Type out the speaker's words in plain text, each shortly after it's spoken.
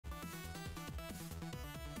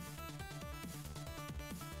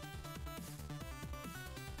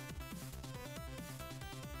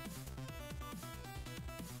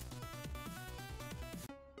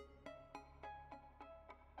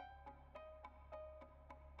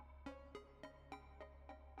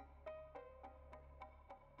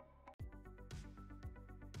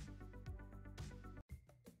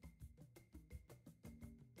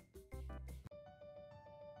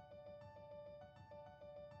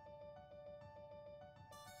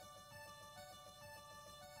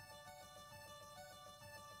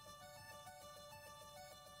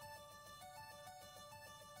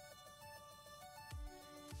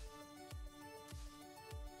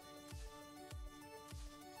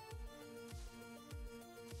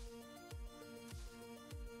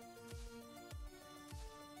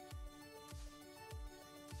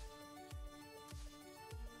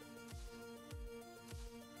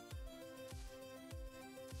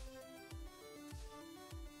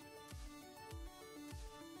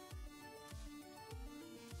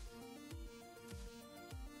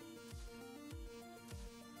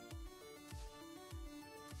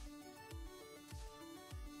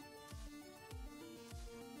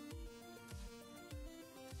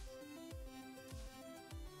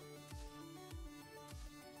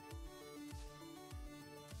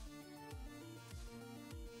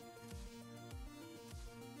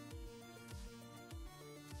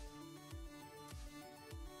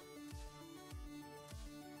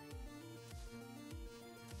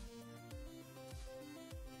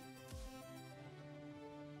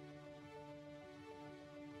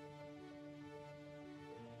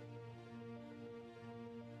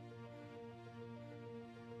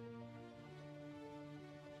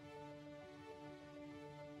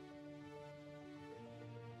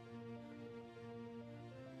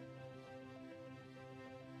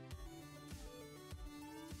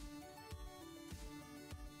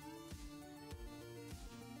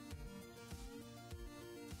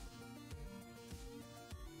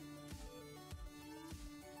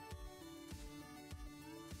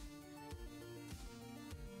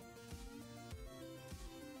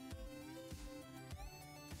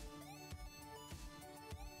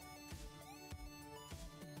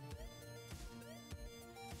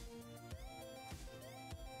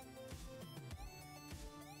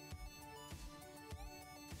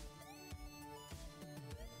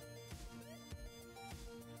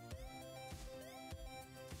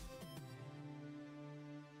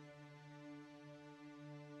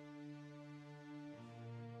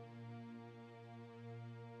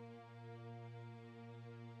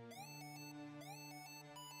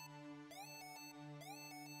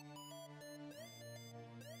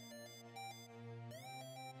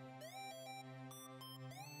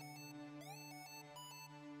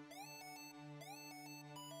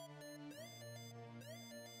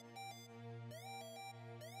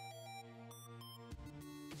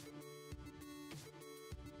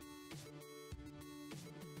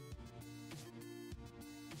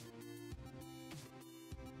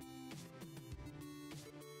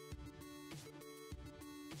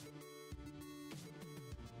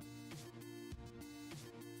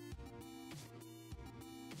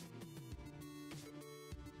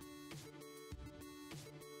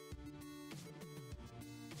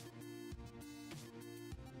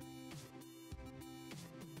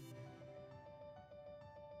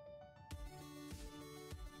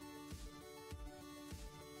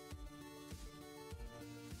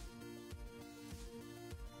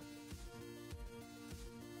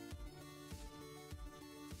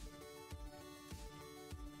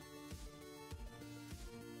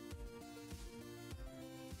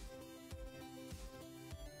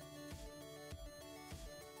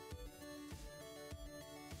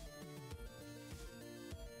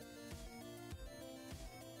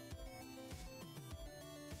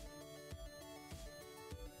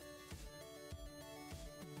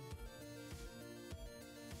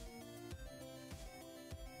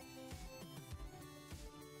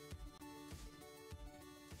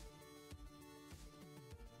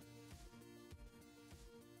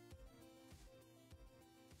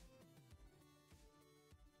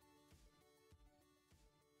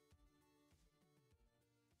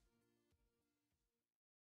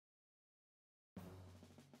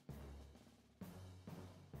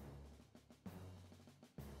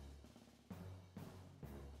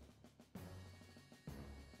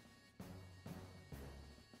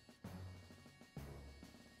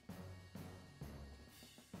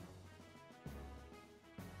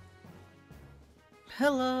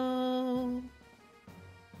Hello!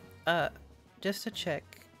 Just to check.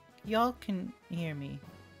 Y'all can hear me,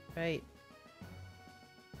 right?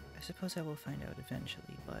 I suppose I will find out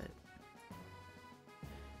eventually, but...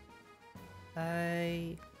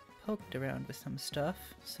 I poked around with some stuff,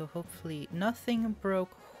 so hopefully nothing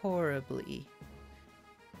broke horribly.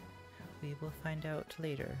 We will find out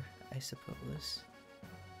later, I suppose.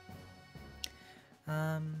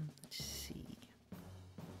 Let's see.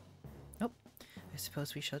 Nope. I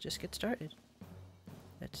suppose we shall just get started.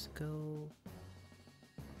 Let's go...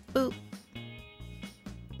 Boop!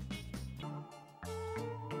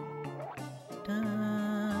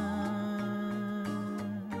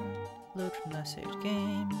 Load from last saved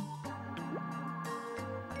game.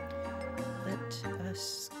 Let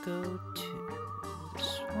us go to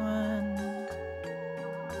this one.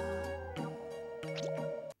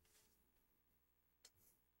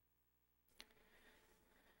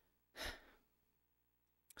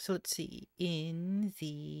 So let's see, in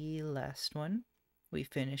the last one, we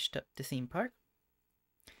finished up the theme park,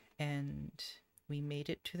 and we made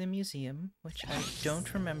it to the museum, which I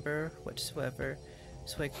don't remember whatsoever,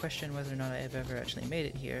 so I question whether or not I have ever actually made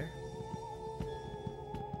it here.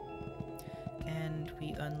 And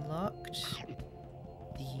we unlocked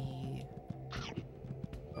the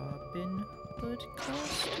Robin Hood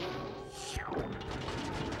costume.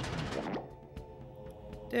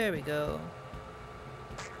 There we go.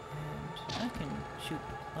 I can shoot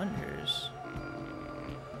plungers.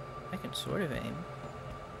 I can sort of aim.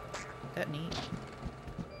 That neat.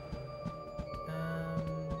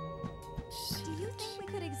 Do you think we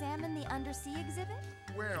could examine the undersea exhibit?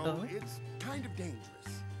 Well, it's kind of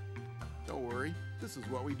dangerous. Don't worry, this is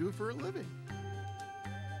what we do for a living.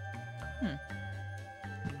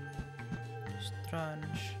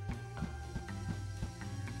 Strange.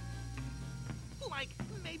 Like,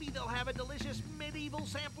 maybe they'll have a delicious medieval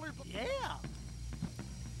sampler. Yeah.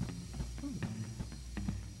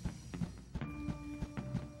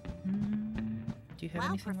 Do you have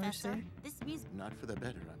anything more to say? This music. Not for the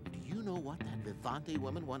better. Do you know what that Vivante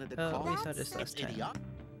woman wanted to call we saw this last time. idiot?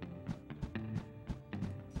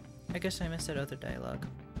 I guess I missed that other dialogue.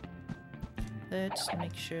 Let's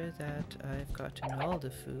make sure that I've gotten all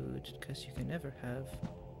the food, because you can never have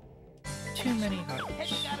too many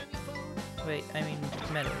hearts. Wait, I mean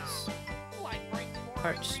medals.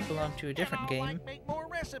 Hearts belong to a different game. Make more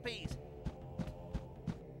recipes.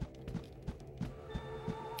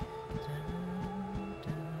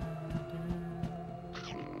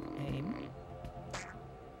 Aim.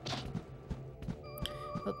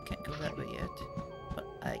 Oh, can't go that way yet. But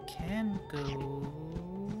I can go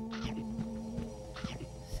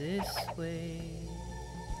this way.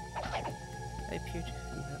 I appear to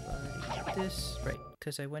have already did this. Right,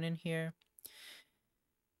 because I went in here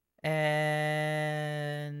and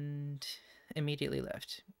immediately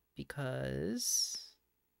left because,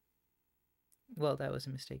 well, that was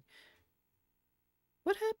a mistake.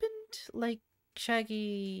 What happened? Like,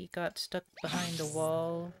 Shaggy got stuck behind a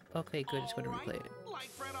wall? Okay, good, it's going to replay it. Like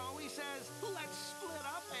Fred always says, let's split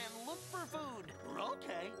up and look for food.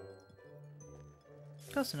 Okay.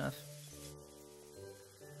 Close enough.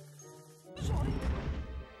 Sorry.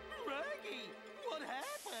 Maggie, what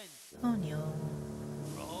happened? Oh no.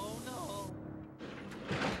 Oh no.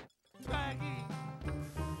 Maggie.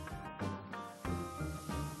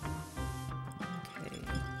 Okay.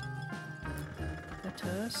 Let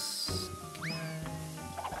us...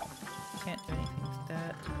 Can't do anything with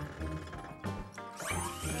that.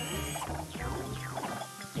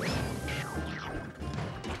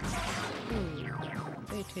 Ooh,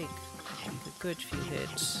 they take a good few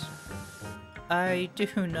hits. I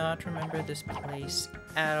do not remember this place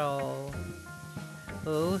at all.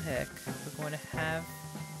 Oh heck, we're going to have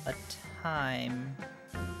a time.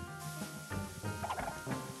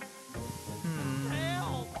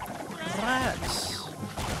 Rats! Ooh,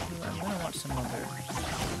 I'm gonna want some other.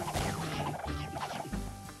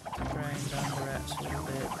 Grind on the rats a little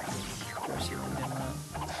bit. Of course, healing them up.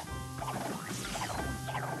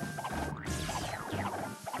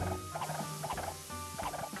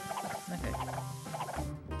 Okay.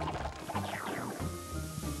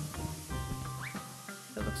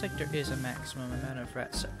 It looks like there is a maximum amount of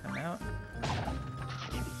rats that come out.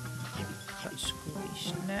 Got Scooby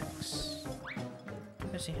snacks.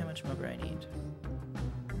 Let's see how much rubber I need.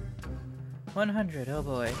 100, oh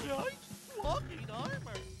boy. Walking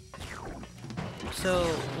armor.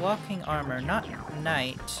 So, walking armor, not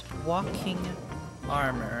knight, walking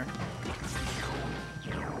armor.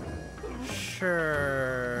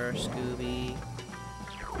 Sure, Scooby.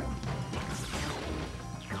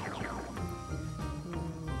 Ooh,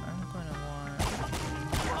 I'm gonna want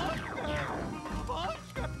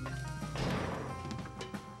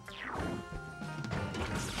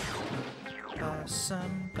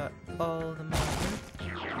Awesome. Got all the marker.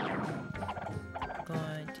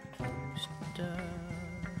 Going to use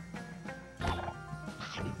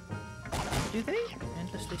do they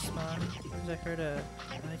endlessly spawn? Because I heard a...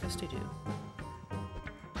 I guess they do.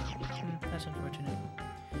 That's unfortunate.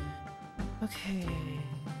 Okay.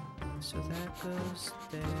 So that goes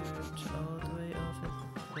there to all the way over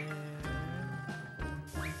there.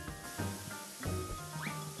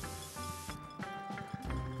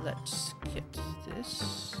 Let's get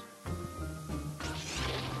this.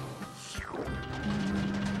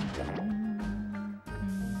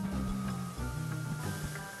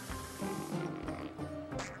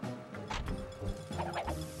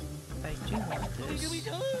 I do want this.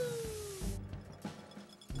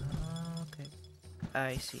 Okay.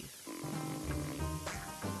 I see.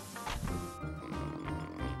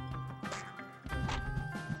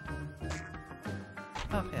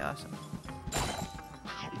 Okay, awesome.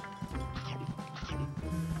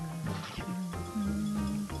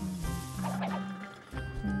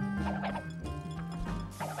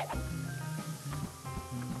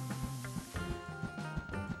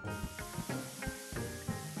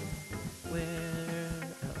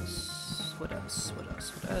 What else?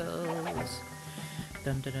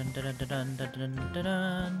 Dun dun dun dun dun dun dun dun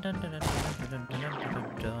dun dun dun dun dun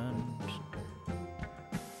dun.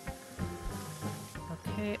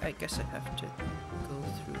 Okay, I guess I have to go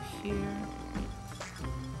through here.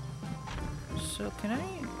 So can I,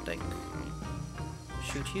 like,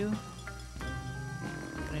 shoot you?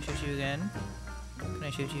 Can I shoot you again? Can I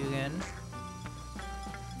shoot you again?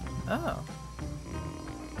 Oh.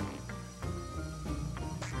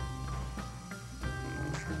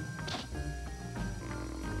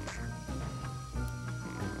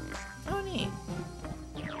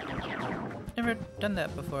 Never done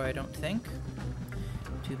that before, I don't think.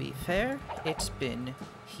 To be fair, it's been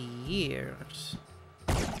years.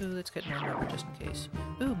 Ooh, let's get more rubber just in case.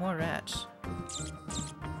 Ooh, more rats.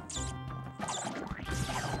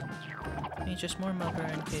 Need just more rubber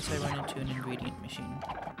in case I run into an ingredient machine.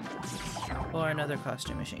 Or another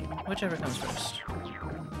costume machine. Whichever comes first.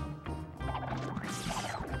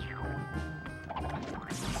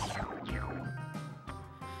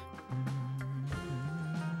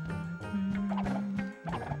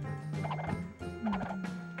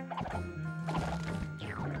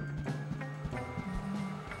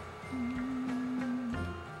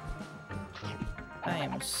 I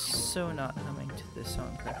am so not humming to this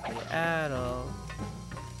song correctly at all.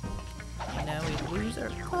 And now we lose our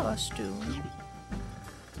costume.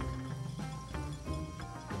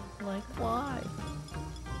 Like, why?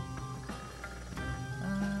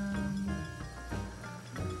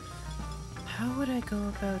 How would I go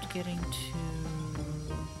about getting to...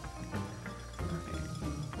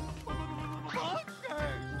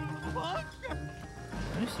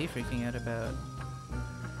 What is he freaking out about?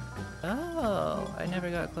 Oh, I never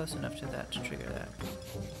got close enough to that to trigger that.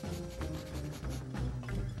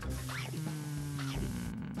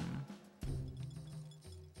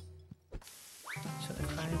 So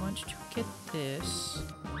if I want to get this,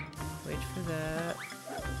 wait for that.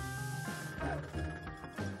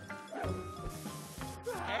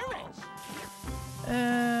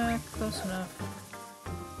 Close enough.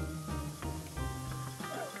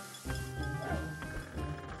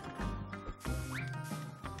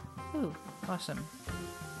 Ooh, awesome.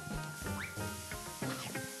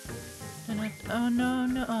 Oh no,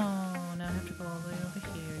 no, oh, now I have to go all the way over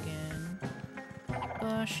here again.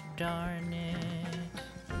 Gosh darn it.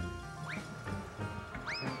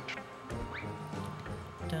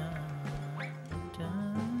 Dun, dun,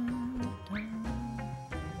 dun.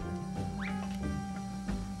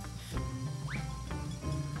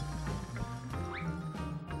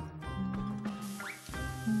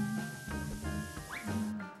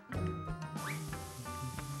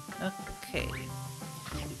 Okay,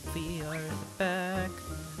 we are back.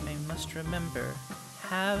 I must remember,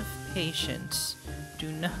 have patience.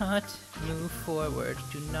 Do not move forward.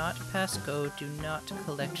 Do not pass go. Do not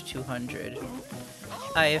collect 200.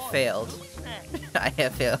 I have failed. I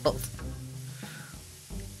have failed.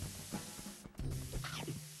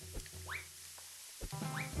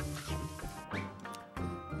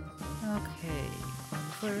 Okay,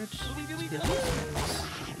 onwards.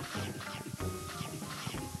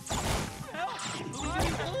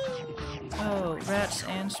 Oh, rats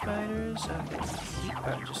and spiders? Okay, we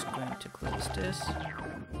are just going to close this.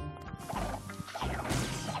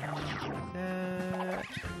 That.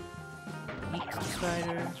 Eat the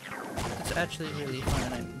spider. It's actually really fun,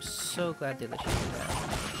 and I'm so glad they let you do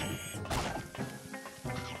that.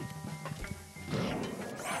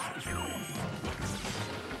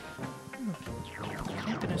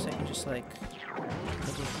 guess I can just like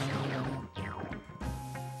double combo them.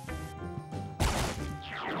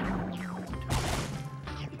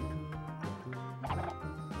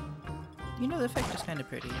 You know, the effect is kind of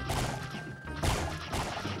pretty.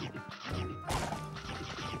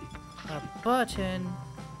 A button.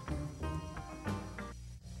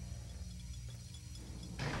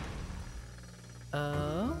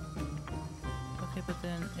 Oh? Okay, but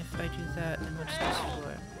then if I do that, then what's this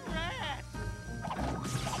for?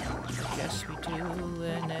 I guess we do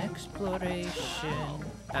an exploration.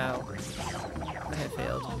 Ow. I have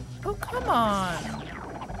failed. Oh, come on!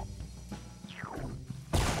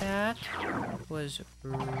 That was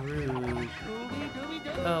rude.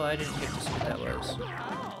 Oh, I didn't get to see what that was.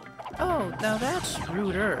 Oh, now that's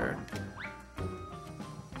ruder.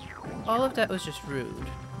 All of that was just rude.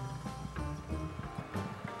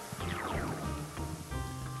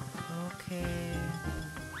 Okay.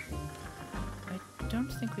 I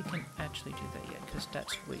don't think we can actually do that yet, because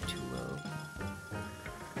that's way too low.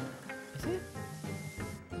 Is it?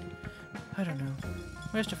 I don't know.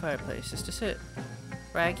 Where's the fireplace? Is this it?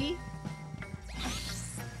 Raggy?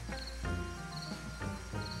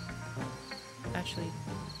 Actually...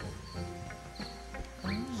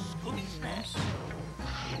 yes.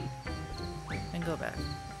 And go back.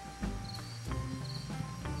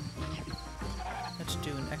 Let's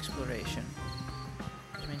do an exploration.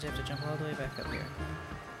 Which means I have to jump all the way back up here.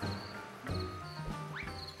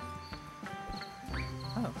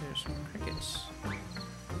 Oh, there's some crickets.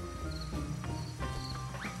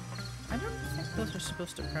 I don't think those are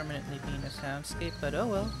supposed to permanently be in a soundscape, but oh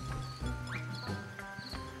well.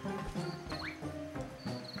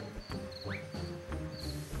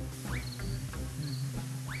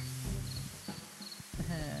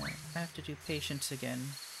 I have to do patience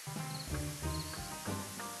again.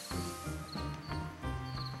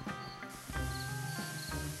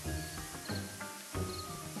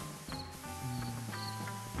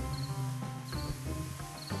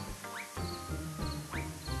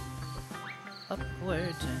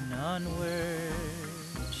 Upwards and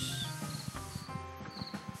onwards.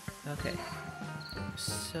 Okay.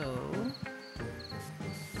 So...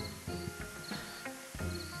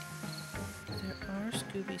 there are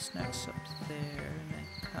Scooby snacks up there, and I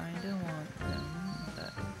kinda want them,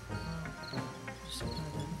 but... oh, just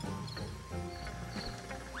ignore them.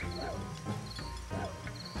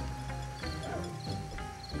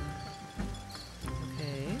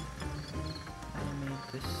 Okay. I made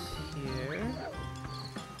this here.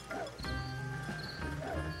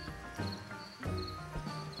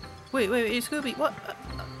 Wait, Scooby, what?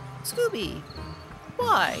 Scooby!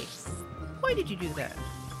 Why? Why did you do that?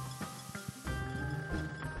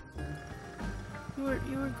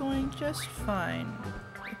 You were going just fine.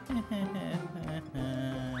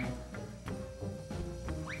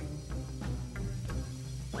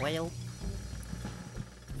 Well,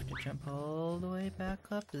 have to jump all the way back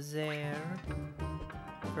up there.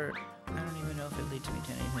 For I don't even know if it leads me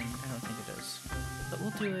to anything. I don't think it does, but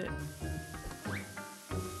we'll do it.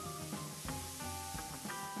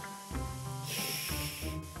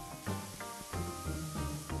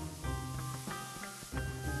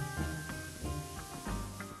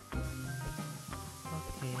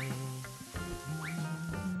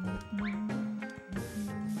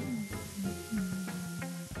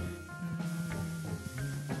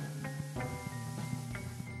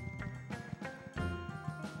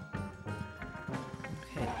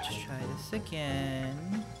 Let's try this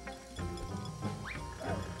again.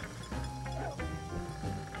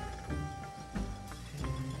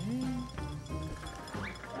 Okay.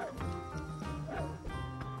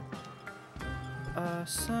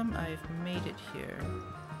 Some I've made it here.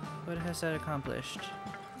 What has that accomplished?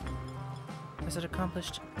 Has it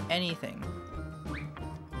accomplished anything?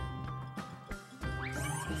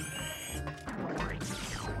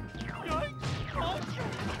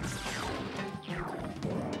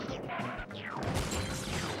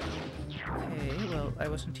 I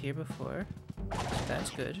wasn't here before, so that's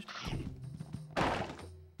good.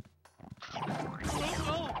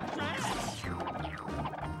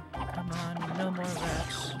 Come on, no more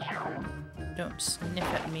rats. Don't sniff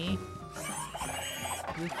at me.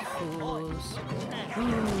 You fools.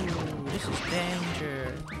 Ooh, this is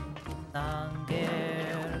danger.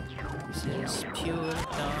 Danger. This is pure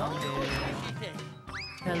danger.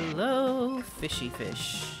 Hello, fishy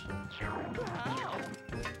fish.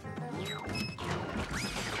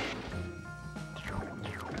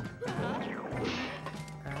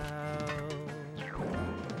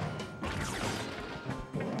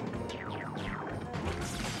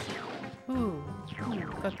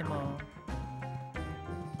 Got them all.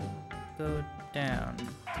 Go down.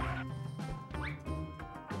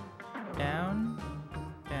 Down,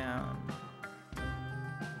 down.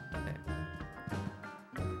 Okay.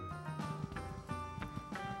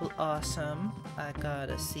 Well, awesome. I got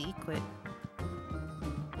a secret.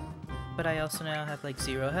 But I also now have like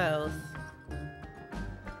 0 health.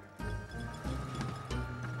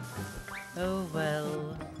 Oh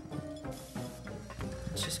well.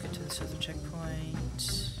 Let's just get to this other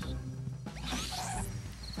checkpoint.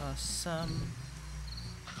 Awesome.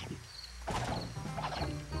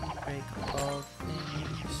 Break all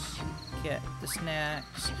things. Get the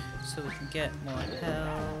snacks so we can get more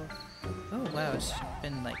health. Oh wow, it's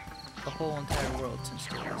been like a whole entire world since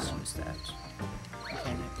we last used that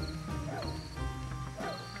mechanic.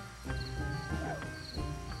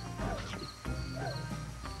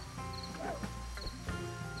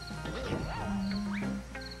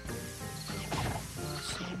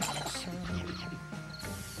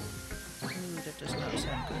 Does not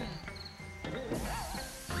sound good.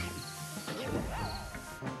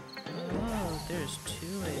 Oh, there's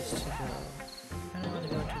 2 ways to go. I don't want to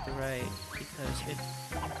go to the right because it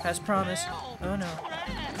has promise. Oh no.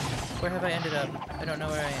 Where have I ended up? I don't know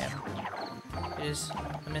where I am. It is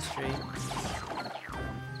a mystery.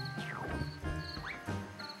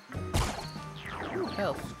 Ooh,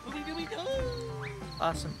 health.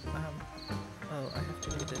 Awesome. Oh, I have to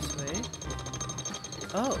go this way.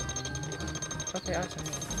 Oh. Okay, awesome.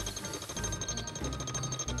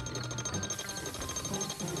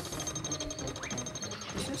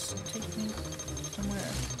 Does this take me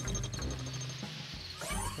somewhere?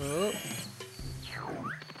 Oh.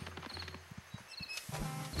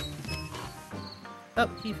 Oh,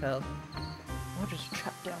 he fell. Oh, just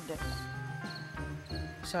trapped down there.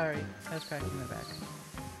 Sorry, I was cracking my back.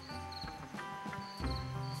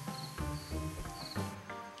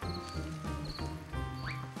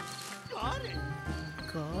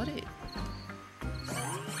 Got it.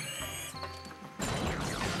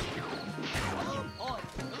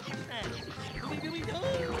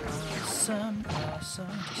 Awesome,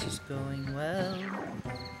 awesome. This is going well.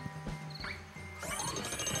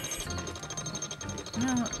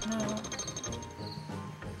 No, no.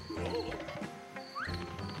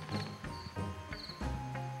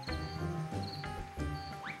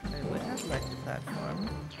 I would have liked the platform.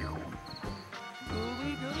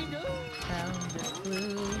 Found a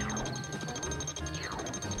clue.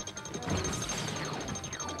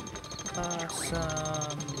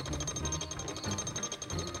 Awesome.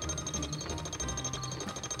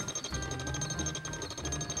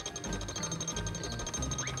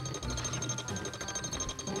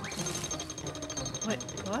 Wait,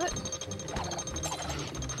 what?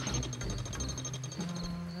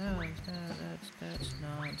 That's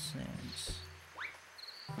nonsense.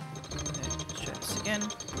 Okay, let's try this again.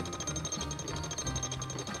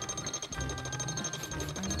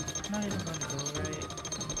 I'm not even going to go right,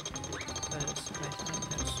 because I think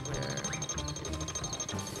that's where...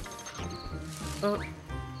 Oh!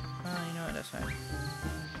 You know what, that's fine.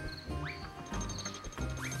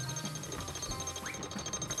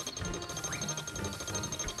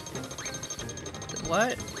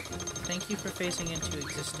 What? Thank you for phasing into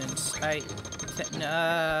existence.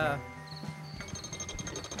 Nah.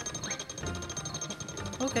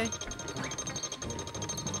 Okay.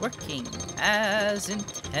 Working as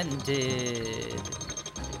intended.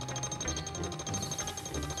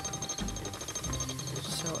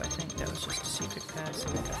 So I think that was just a secret pass,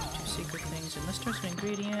 and I got 2 secret things, unless there's an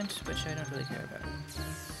ingredient, which I don't really care about.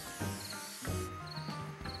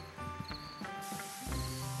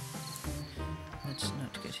 Let's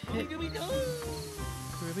not get hit.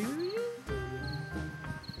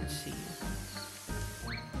 Let's see.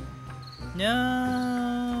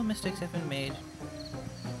 No mistakes have been made.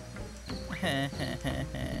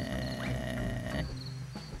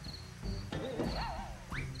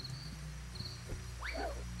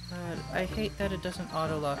 God, I hate that it doesn't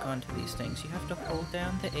auto-lock onto these things. You have to hold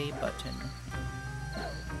down the A button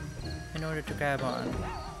in order to grab on.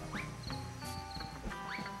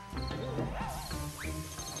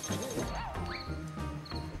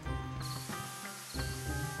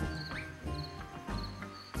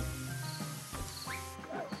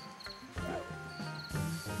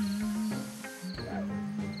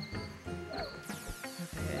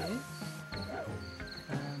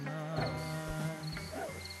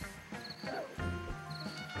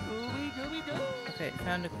 Okay,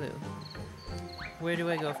 found a clue. Where do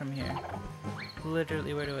I go from here?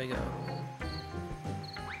 Literally, where do I go?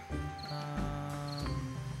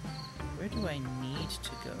 Where do I need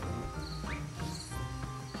to go?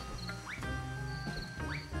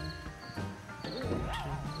 To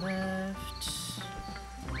the left.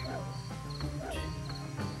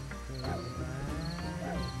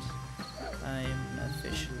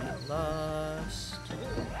 lost.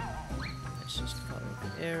 Let's just follow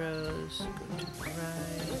the arrows. Go to the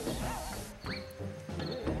right.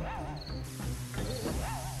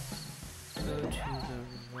 Go to the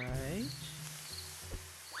right.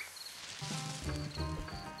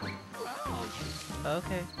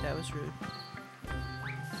 Okay, that was rude.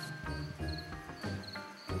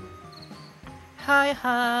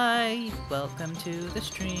 Hi! Welcome to the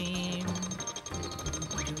stream.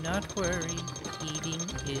 Do not worry, eating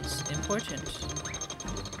is important.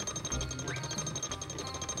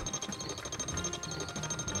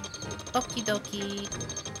 Okie dokie.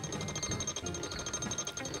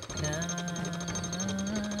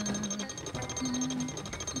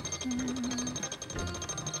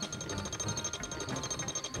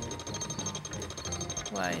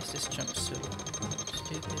 Why is this jump so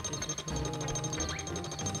stupid difficult?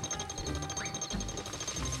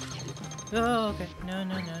 Oh, okay.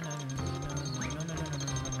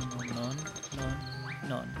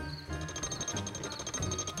 No.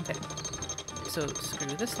 Okay. So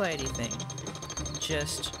screw the slidey thing.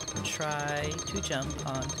 Just try to jump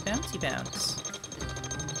on the bouncy bounce.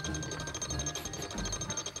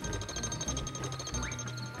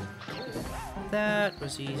 That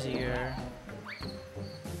was easier.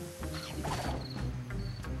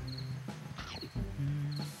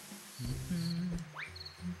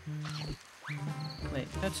 Wait,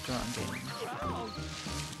 that's the wrong game.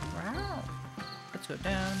 Wow. Let's go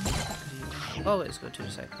down. You always go to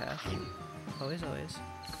the side path. Always.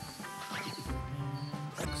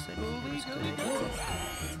 Looks like it's good.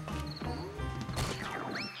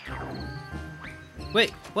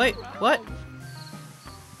 Wait, what?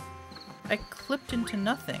 I clipped into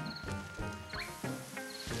nothing.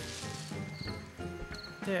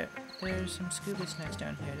 There's some Scooby snacks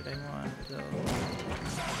down here that I want, though.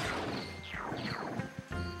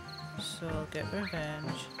 So I'll get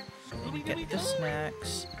revenge, and get the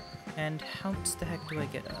snacks, and how the heck do I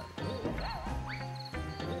get up?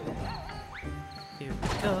 Here we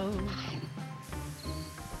go.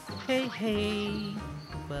 Hey,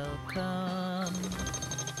 welcome.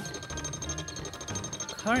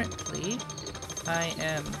 Currently, I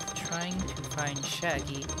am trying to find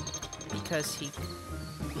Shaggy, because he,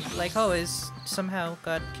 like always, somehow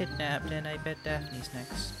got kidnapped, and I bet Daphne's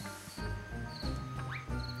next.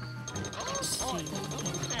 Let's see.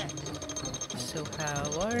 So how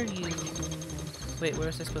are you? Wait, where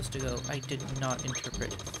was I supposed to go? I did not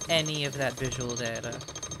interpret any of that visual data.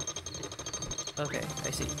 Okay,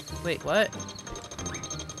 I see. Wait, what?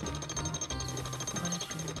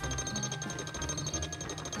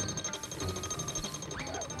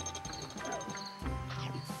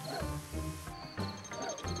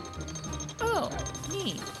 Oh,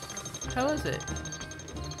 neat. How was it?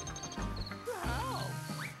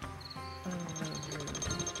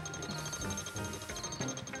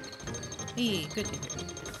 Good to hear.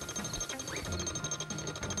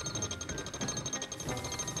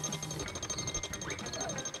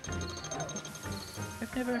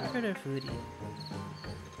 I've never heard of Foodie.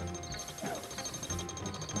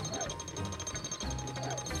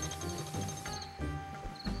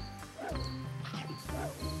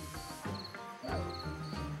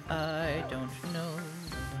 I don't know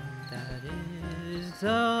what that is.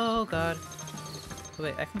 Oh god. Oh,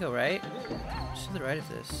 wait, I can go right? Just to the right of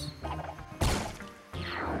this.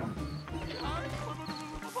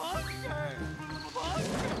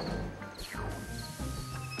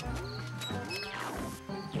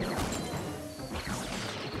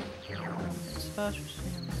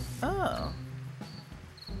 Oh.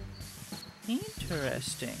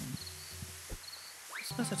 Interesting. I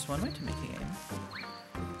suppose that's one way to make a game.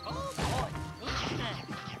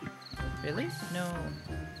 Really? No.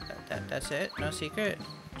 That's it? No secret?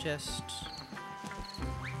 Just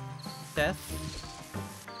death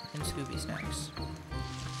and Scooby snacks.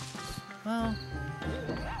 Well,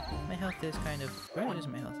 my health is kind of... Where is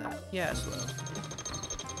my health at? Yeah, it's low.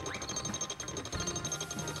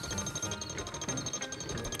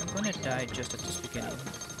 I'm gonna die just at this beginning.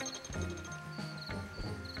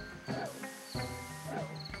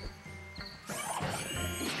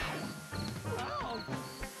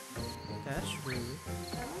 That's rude.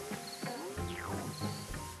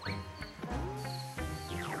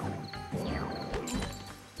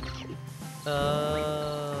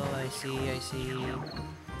 Oh, I see.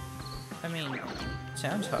 I mean,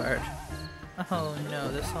 sounds hard. Oh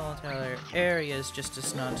no, this whole entire area is just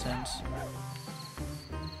this nonsense.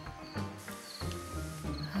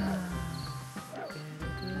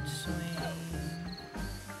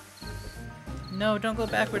 No, don't go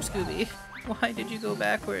backwards, Scooby. Why did you go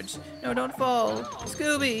backwards? No, don't fall!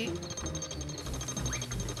 Scooby!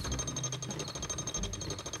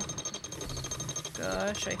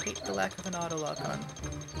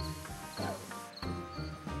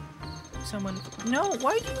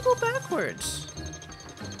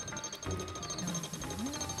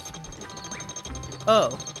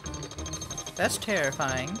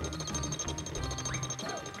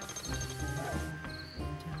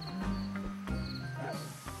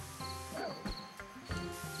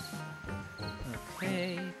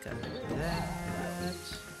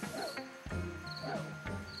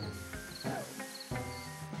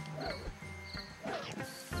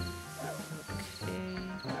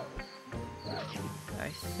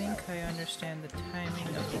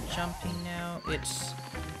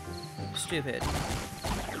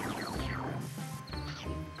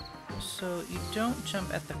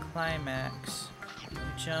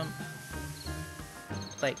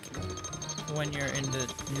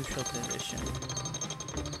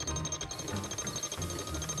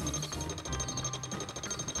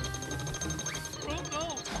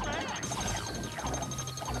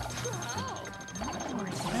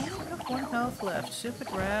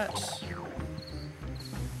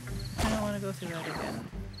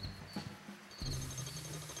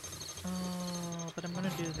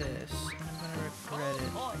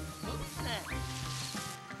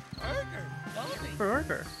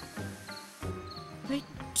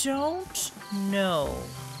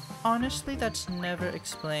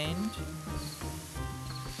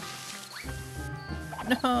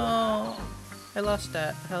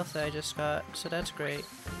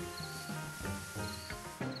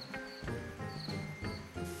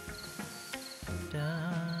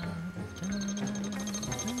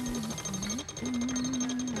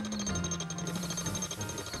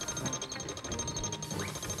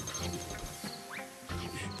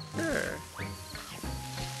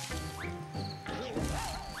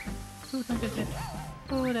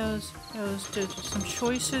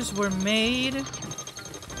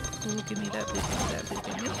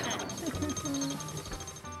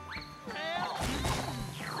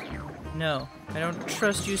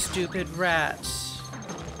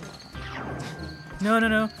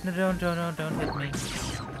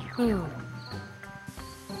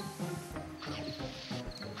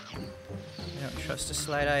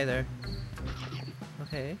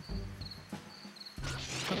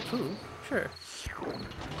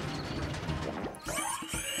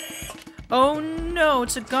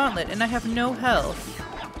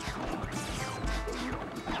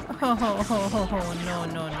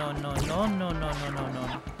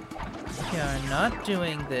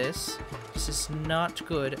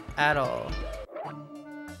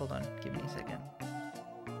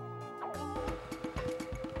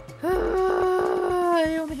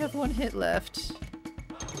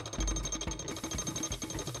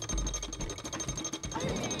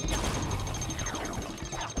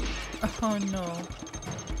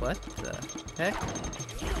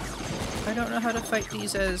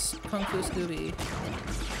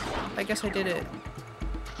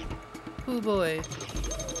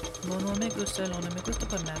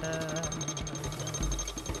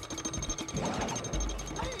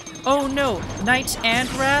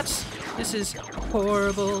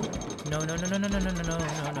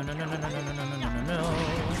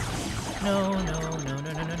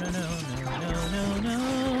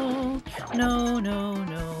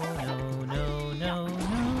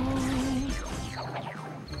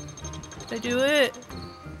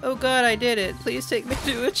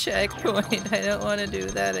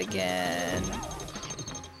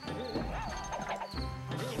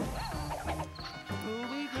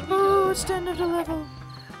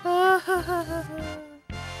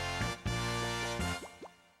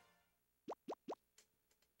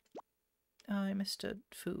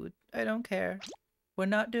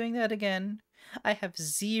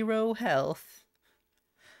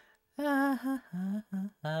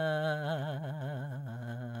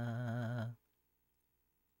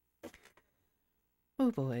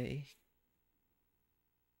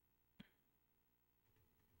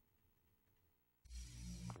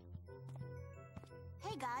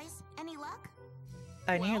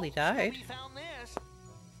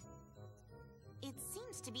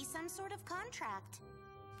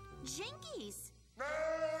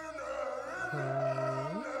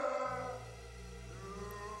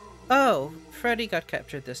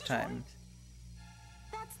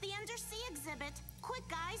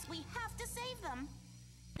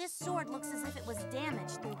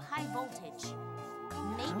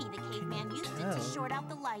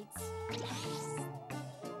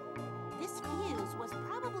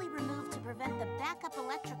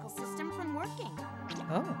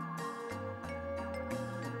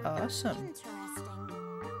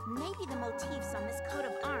 Maybe the motifs on this coat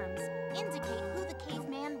of arms indicate who the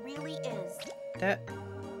caveman really is. That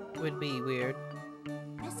would be weird.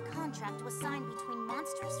 This contract was signed between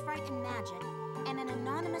Monstrous Fright and Magic and an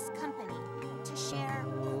anonymous company to share,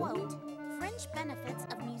 quote, fringe benefits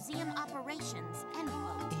of museum operations, end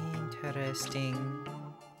quote. Interesting.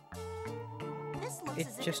 This looks It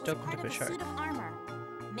as if just it was opened part up of a a shark. suit of armor.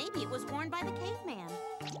 Maybe it was worn by the caveman.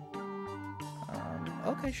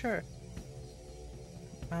 Okay, sure.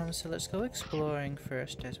 So let's go exploring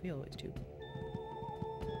first, as we always do.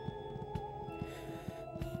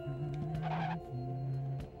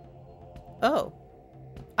 Oh!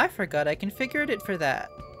 I forgot I configured it for that!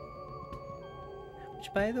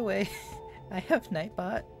 Which, by the way, I have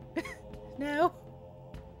Nightbot now.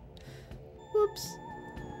 Whoops.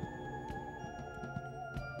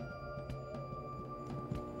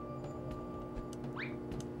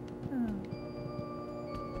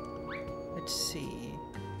 Let's see.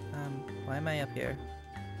 Why am I up here?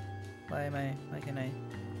 Why can I?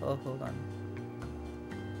 Oh, hold on.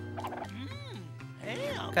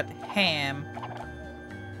 Ham. Got ham.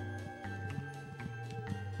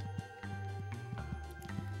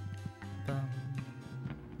 Bum.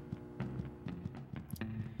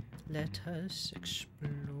 Let us explore.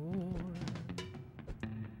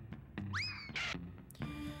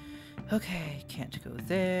 Okay, can't go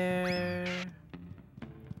there.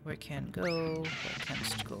 Where can go? Where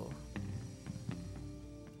canst go?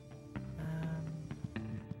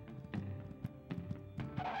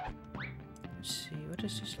 Let's see, what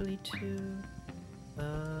does this lead to?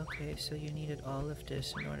 Okay, so you needed all of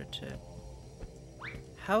this in order to...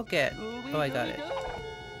 How get? Oh, I got it.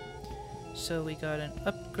 So we got an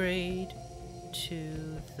upgrade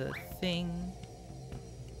to the thing.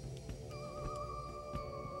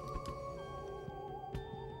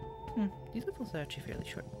 These levels are actually fairly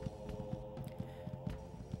short.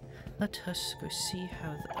 Let us go see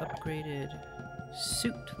how the upgraded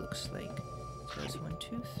suit looks like. So it's 1,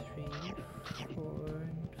 2, 3, 4,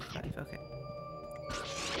 and 5. Okay.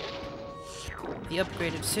 The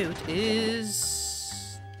upgraded suit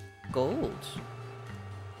is gold.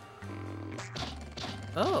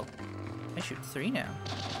 Oh, I shoot 3 now.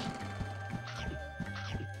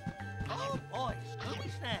 Oh boy, Scooby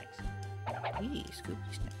snacks. Wee,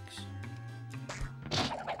 Scooby snacks.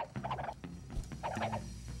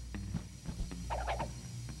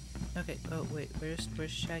 Okay, oh wait,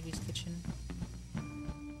 where's Shaggy's kitchen?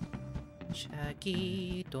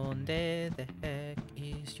 Shaggy, donde the heck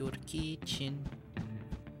is your kitchen?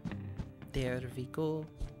 There we go.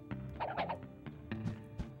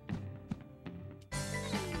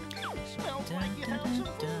 Smells like you have some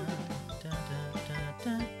food.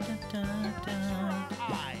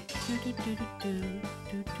 Hi. Fish,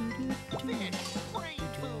 great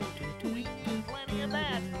food. We need plenty of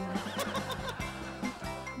that.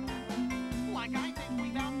 Like I think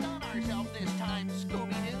we've outdone ourselves this time,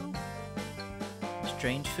 Scooby-Doo.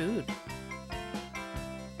 Strange food.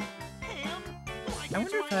 Ham? Like I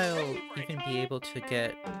wonder if it's my I'll favorite. even be able to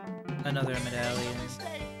get another medallion.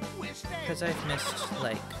 Steak with steak. Because I've missed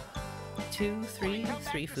like three Come back to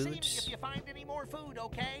see me foods. If you find any more food,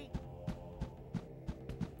 okay?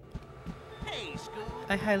 Hey, Scoob.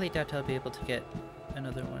 I highly doubt I'll be able to get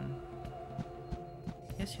another one.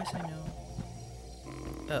 Yes, I know.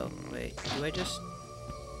 Oh, wait. Do I just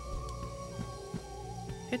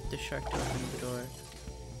hit the shark to open the door?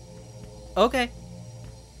 Okay.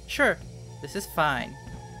 Sure. This is fine.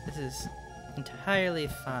 This is entirely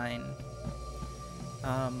fine.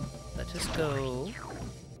 Let us go.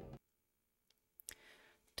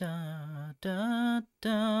 Dun dun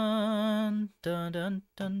dun dun dun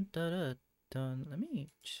dun dun dun. Let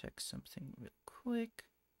me check something real quick.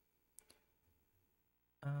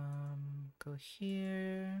 Go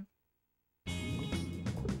here.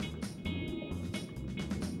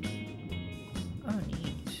 Oh,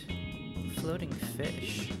 neat. Floating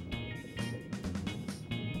fish.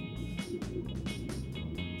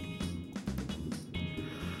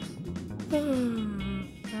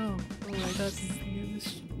 Oh, I got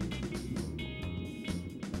confused.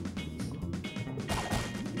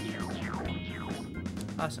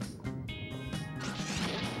 Awesome.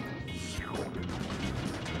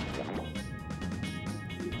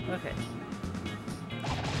 Okay.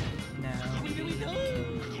 Now we can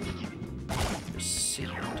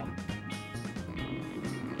proceed.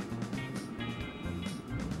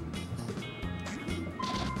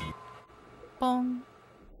 Bong.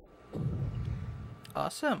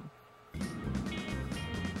 Awesome.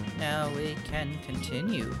 Now we can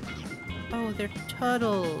continue. Oh, they're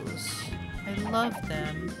turtles. I love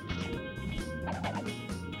them.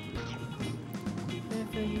 They're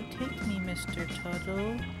will you take me, Mr.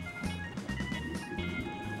 Tuttle?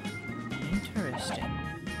 Interesting.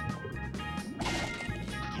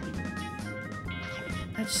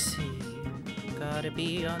 Let's see. Gotta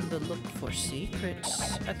be on the look for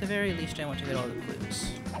secrets. At the very least, I want to get all the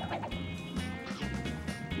clues.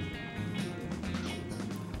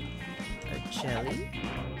 A jelly?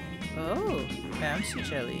 Oh, bouncy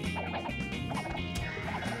jelly.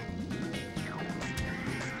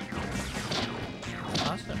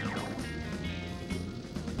 Awesome.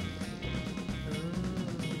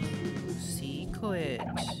 Ooh, Sequit.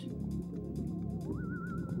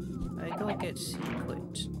 I go get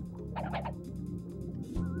Sequit.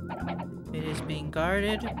 It is being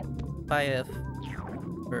guarded by a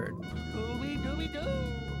bird.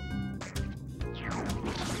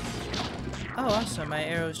 Oh, awesome. My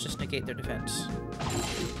arrows just negate their defense.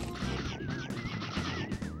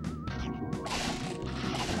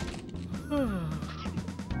 Oh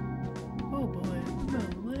boy, I'm a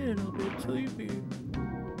little bit sleepy.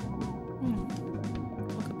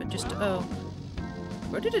 Woke up and just... Oh.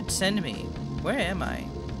 Where did it send me? Where am I?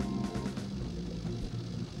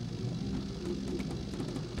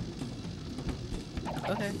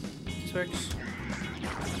 Okay, this works.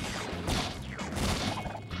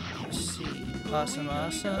 Let's see. Awesome,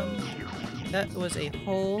 awesome. That was a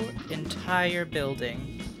whole entire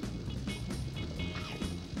building.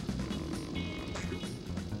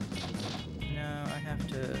 Now I have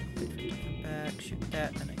to wait for it to come back, shoot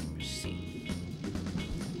that, and I can proceed.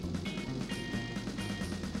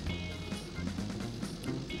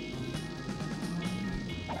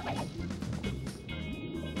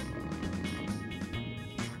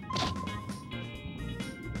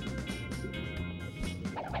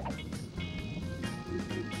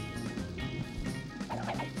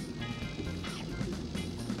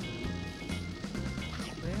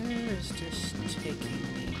 Where is this taking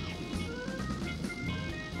me?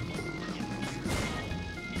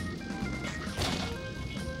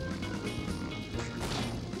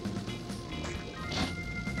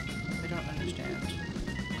 I don't understand.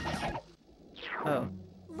 Oh.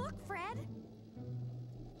 Look, Fred.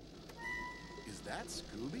 Is that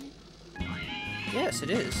Scooby? Yes, it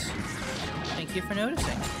is. Thank you for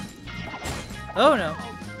noticing. Oh no!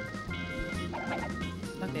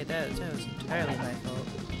 Okay, that was entirely my fault.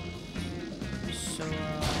 So,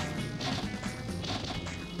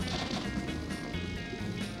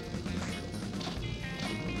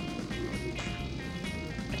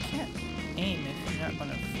 I can't aim if you're not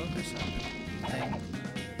going to focus on the thing.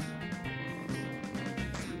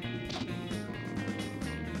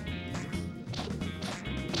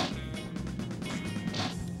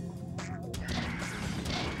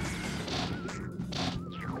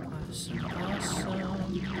 Awesome, awesome.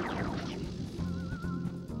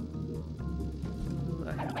 Ooh, I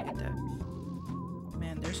have to get that.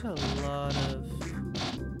 Man, there's a lot of...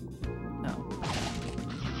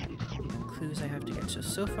 clues I have to get.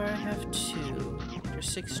 So far I have 2. There's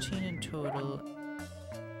 16 in total.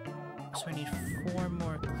 So I need 4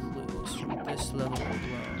 more clues from this level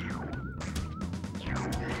alone.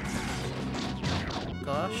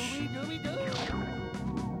 Gosh.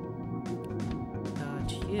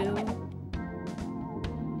 Got you.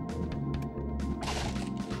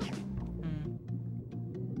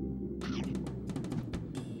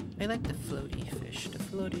 I like the floaty fish. The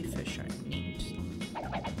floaty fish are neat.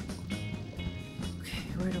 Okay,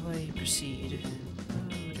 where do I proceed? Oh,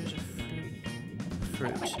 there's a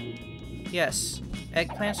fruit. Yes,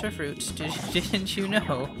 eggplants are fruits. Didn't you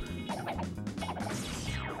know?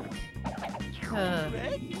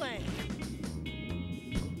 Eggplant.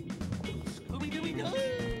 Scooby-Doo.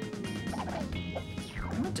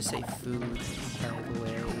 I meant to say food, by the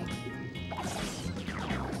way.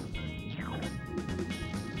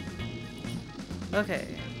 Okay,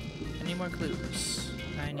 I need more clues.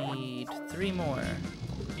 I need 3 more.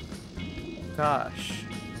 Gosh,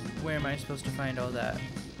 where am I supposed to find all that?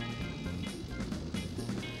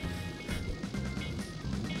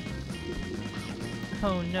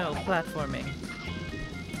 Oh no, platforming.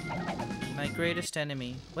 My greatest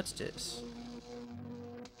enemy. What's this?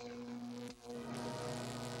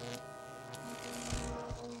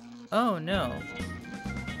 Oh no.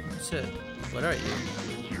 What's it? What are you?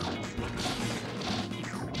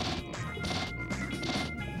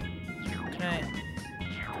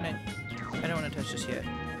 I don't want to touch this yet.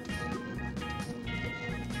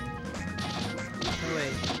 Oh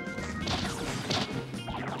wait.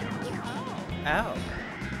 Ow.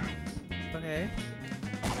 Okay.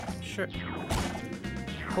 Sure.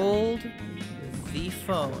 Hold the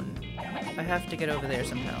phone. I have to get over there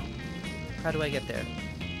somehow. How do I get there?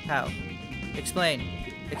 How? Explain.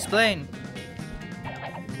 Explain.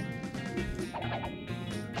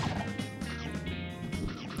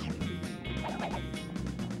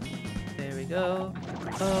 There we go.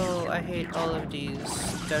 Oh, I hate all of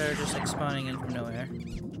these that are just like spawning in from nowhere.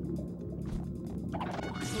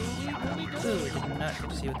 Ooh, did not get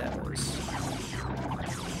to see what that was.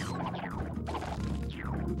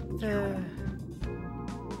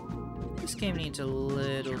 This game needs a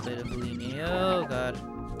little bit of leaning. Oh god.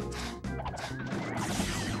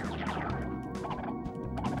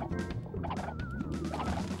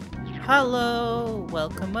 Hello!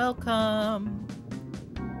 Welcome, welcome!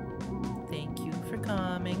 Thank you for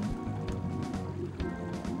coming.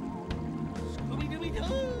 Scooby-Doo!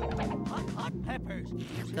 Hot, hot peppers.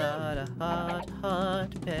 Got a hot, hot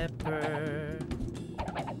pepper.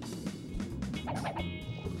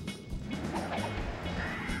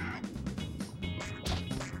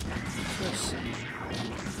 Let's see.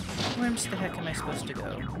 Where the heck am I supposed to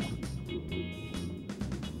go?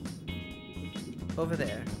 Over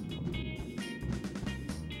there.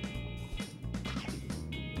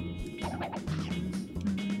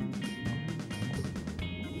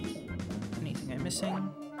 Anything I'm missing?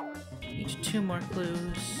 Need 2 more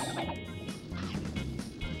clues.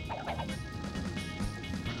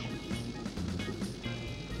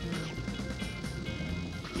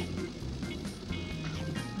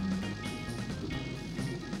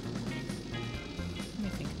 Let me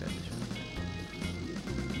think about this one.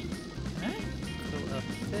 Can I go up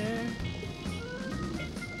there?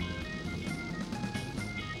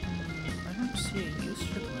 I don't see a use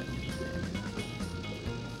for going up there.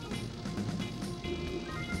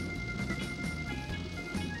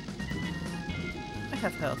 I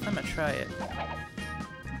have health. I'm gonna try it.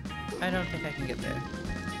 I don't think I can get there.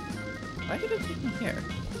 Why did it take me here?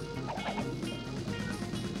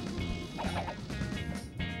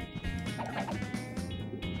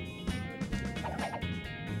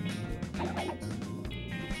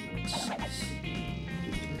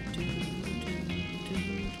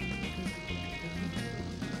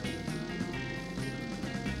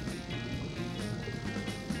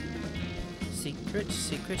 Secrets,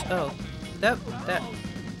 secrets. Oh, that.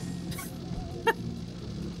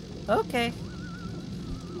 Okay.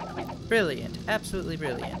 Brilliant. Absolutely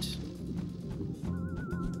brilliant.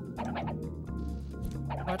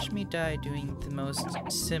 Watch me die doing the most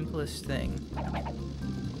simplest thing.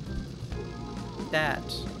 That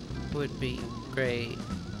would be great.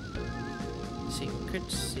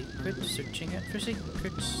 Secrets, secrets, searching out for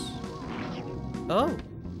secrets. Oh,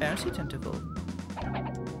 bouncy tentacle.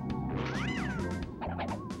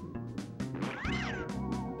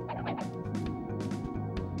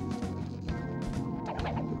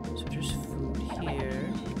 So there's food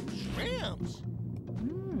here. Shrimps.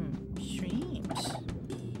 Streams.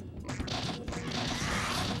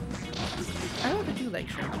 I really do like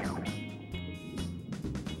shrimp.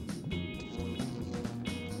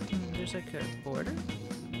 There's like a border.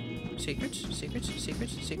 Secrets, secrets,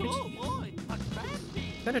 secrets, secrets. Oh boy, a trap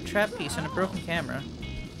piece. Got a trap piece and a broken camera.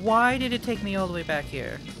 Why did it take me all the way back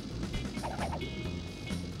here?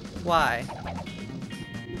 Why?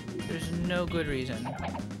 There's no good reason.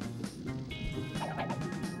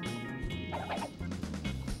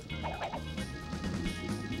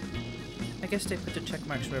 I guess they put the check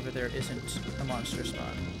marks wherever there isn't a monster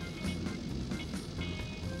spawn.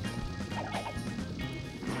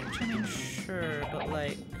 Which I mean, sure, but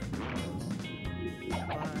like...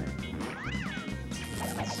 why?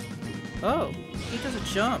 Oh! He does a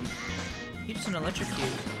jump! He does an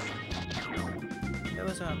electrocute. That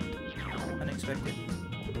was, unexpected.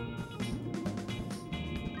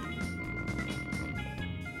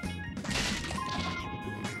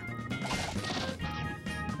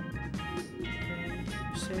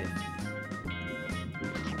 Save.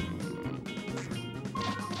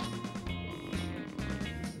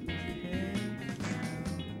 Okay.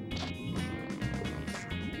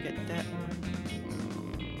 Get that one.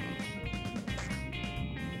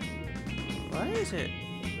 Why is it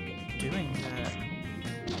doing that?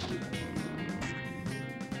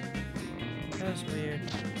 That was weird.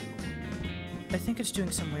 I think it's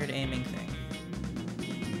doing some weird aiming thing.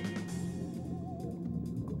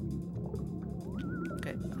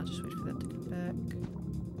 Okay, I'll just wait for that to come back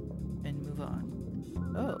and move on.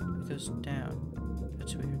 Oh, it goes down.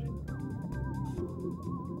 That's weird.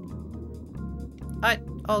 I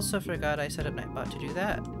also forgot I set up Nightbot to do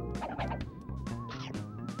that.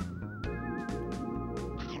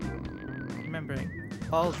 Remembering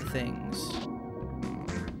all the things.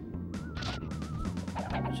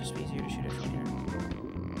 It's just easier to shoot it from here.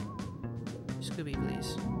 Scooby,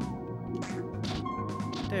 please.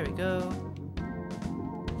 There we go.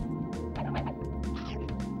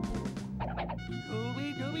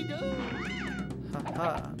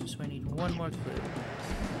 Aha, just we need one more clue.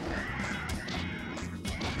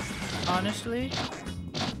 Honestly,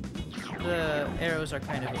 the arrows are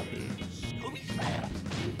kind of OP.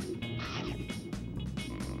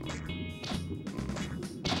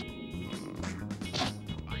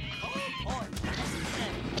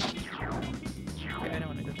 Okay, I don't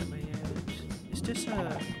want to go that way yet. Is this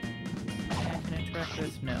a... I can interact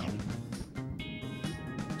with? No.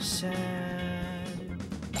 Sad.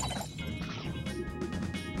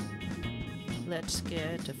 Let's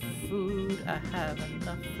get a food. I have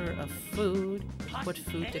enough for a food. What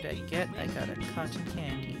food did I get? I got a cotton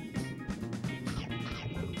candy.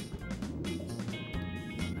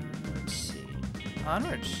 Let's see.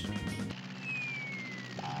 Onwards.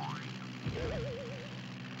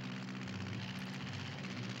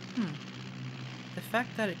 The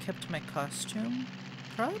fact that it kept my costume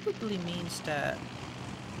probably means that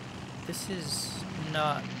this is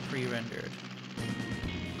not pre-rendered.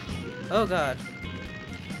 Oh god.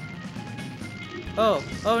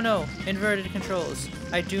 Oh no, inverted controls.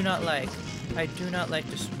 I do not like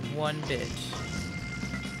this one bit.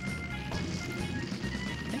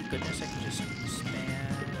 Thank goodness I can just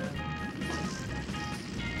spam.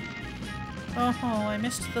 Oh, I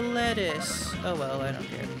missed the lettuce. Oh well, I don't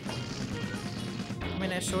care. I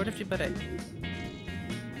mean, I sort of do, but I...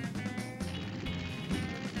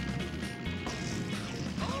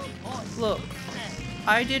 Look,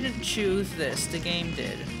 I didn't choose this, the game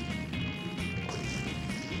did.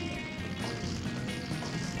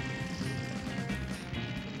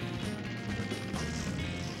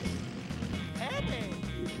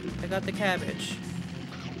 I got the cabbage.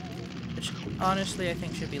 Which, honestly, I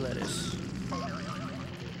think should be lettuce.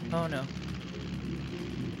 Oh no.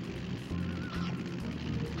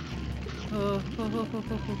 Oh,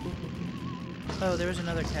 there was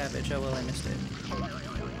another cabbage. Oh well, I missed it.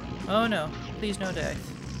 Oh no, please no death.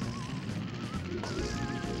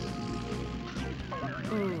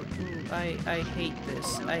 Ooh, I hate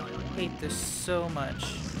this. I hate this so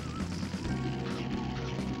much.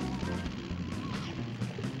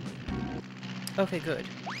 Okay, good.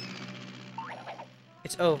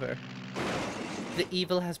 It's over. The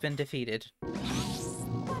evil has been defeated.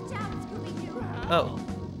 Watch out, Scooby-Doo! Oh.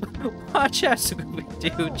 Watch out,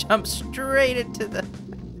 Scooby-Doo! Jump straight into the...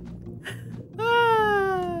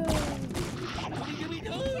 Ah.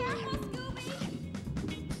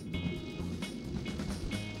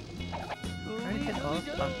 Try to hit off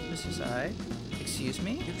Octopus's eye. Excuse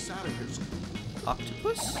me? Get us out of here, Scooby.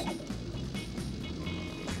 Octopus?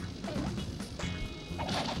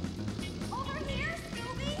 Over here,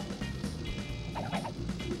 Scooby!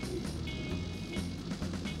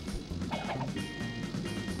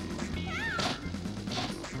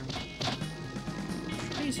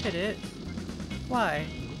 Please hit it. Why?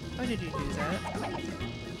 Why did you do that?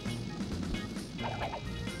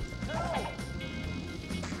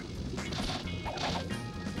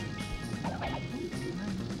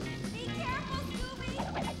 Be careful, Scooby!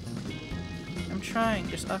 I'm trying.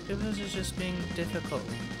 This octopus is just being difficult.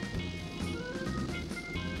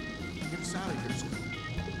 Get us out of here, Scooby.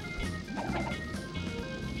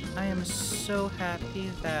 I am so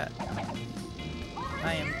happy that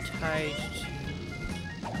I am tied to...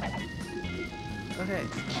 Okay. I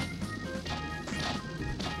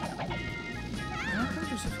don't think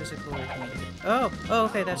there's a physical way to make it. Oh! Oh,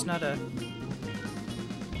 okay, that's not a...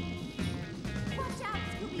 Watch out,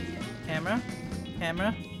 Scooby-Doo! Camera?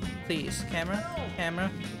 Camera? Please. Camera?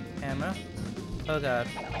 Camera? Camera? Oh god.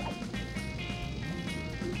 Be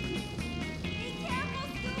careful,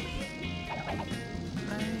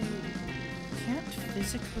 Scooby! I can't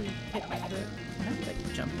physically hit the... Can I, like,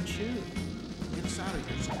 jump and shoot? Get us out of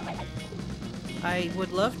here, Scooby. I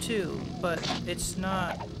would love to, but it's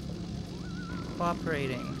not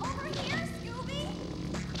cooperating. Over here, Scooby!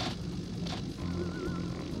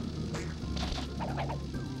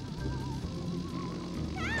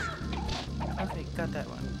 Okay, got that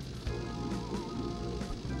one.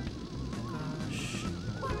 Gosh.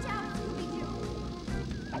 Watch out, Scooby-Doo!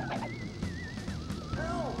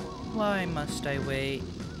 Why must I wait?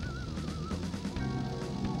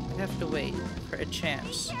 I have to wait for a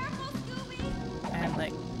chance. Be careful, Scooby! And,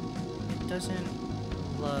 like, it doesn't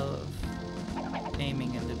love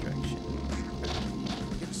aiming in the direction.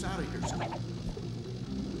 Get us out of here, Scooby.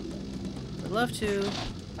 I'd love to.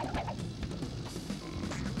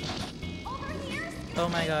 Over here, Scooby! Oh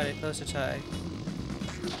my god, it closed its eye.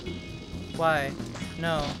 Why?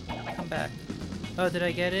 No. Come back. Oh, did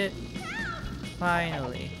I get it?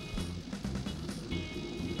 Finally.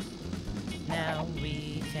 Now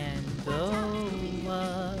we can go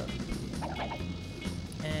up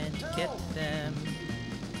and get them.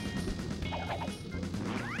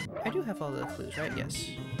 do have all the clues, right? Yes.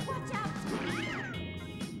 Watch out!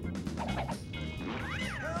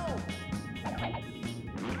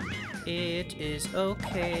 It is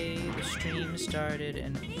okay. The stream started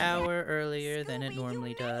an hour earlier than it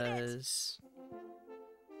normally does.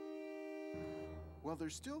 Well,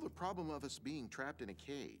 there's still the problem of us being trapped in a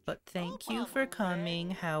cage. But thank you for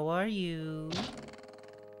coming. How are you?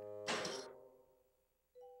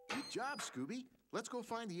 Good job, Scooby. Let's go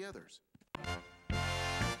find the others.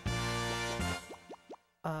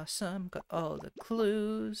 Awesome. Got all the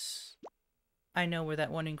clues. I know where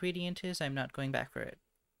that one ingredient is. I'm not going back for it.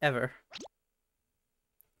 Ever.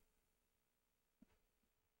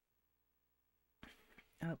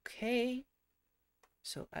 Okay.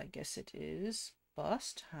 So I guess it is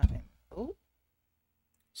boss time. Oh.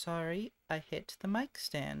 Sorry, I hit the mic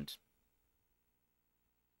stand.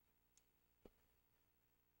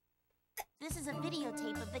 This is a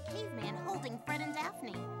videotape of the caveman holding Fred and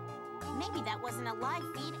Daphne. Maybe that wasn't a live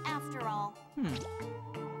feed after all.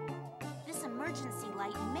 This emergency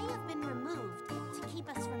light may have been removed to keep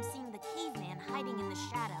us from seeing the caveman hiding in the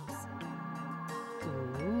shadows.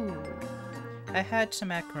 Ooh. I had some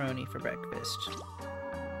macaroni for breakfast.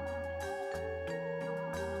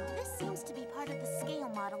 This seems to be part of the scale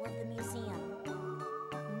model of the museum.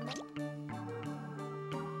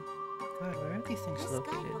 God, where are these things This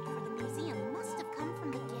located? guidebook for the museum must have come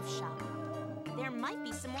from the gift shop. There might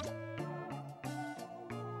be some more.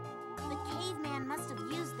 The caveman must have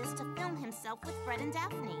used this to film himself with Fred and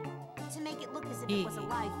Daphne, to make it look as if it was a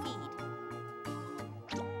live feed.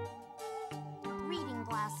 Reading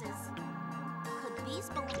glasses. Could these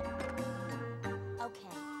be...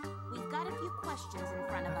 Okay, we've got a few questions in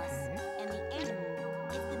front of us. And the aim,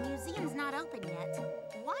 if the museum's not open yet,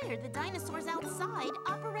 why are the dinosaurs outside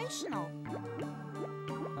operational?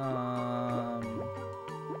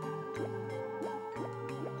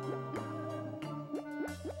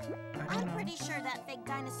 I'm pretty sure that fake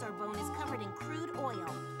dinosaur bone is covered in crude oil.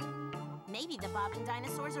 Maybe the bobbing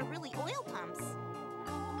dinosaurs are really oil pumps.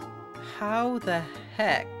 How the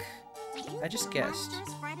heck? Do you I just think guessed.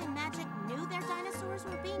 Monsters, Fred, and Magic knew their dinosaurs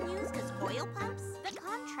were being used as oil pumps? The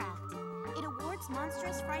contract. It awards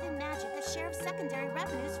Monstrous, Fright, and Magic a share of secondary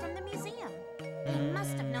revenues from the museum. They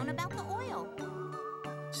must have known about the oil.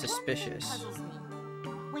 Suspicious. One thing puzzles me.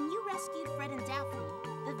 When you rescued Fred and Daphne,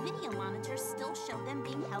 the video monitors still show them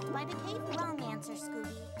being held by the cave. Wrong answer,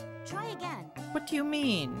 Scooby. Try again. What do you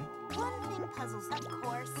mean? One thing puzzles, of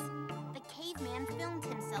course. The caveman filmed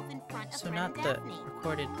himself in front of So Fred not and the Daphne.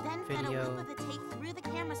 recorded Then fed a video. loop of the tape through the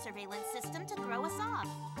camera surveillance system to throw us off.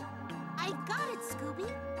 I got it, Scooby.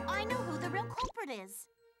 I know who the real culprit is.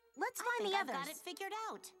 Let's find the others. I've got it figured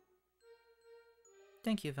out.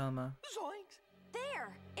 Thank you, Velma. Zoinks!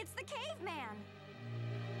 There, it's the caveman.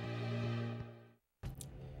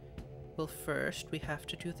 Well, first we have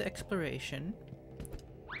to do the exploration.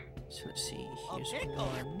 So let's see. Here's pickle.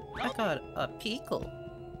 one. I got a pickle.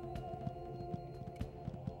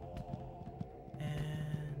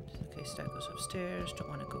 And okay, so that goes upstairs. Don't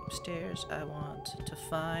want to go upstairs. I want to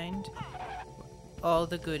find where all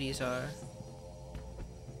the goodies are.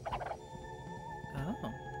 Oh,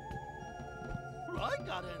 I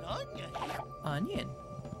got an onion. onion.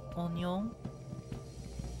 Onion.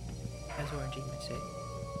 As Orangey would say.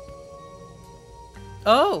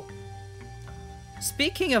 Oh!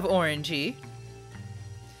 Speaking of Orangey,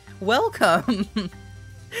 welcome!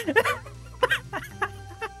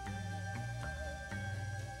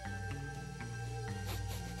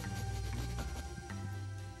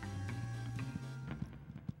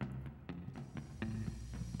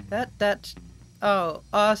 Oh,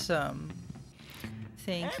 awesome.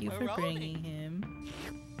 Thank you for bringing him.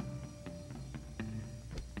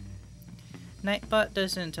 Nightbot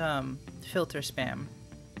doesn't, filter spam.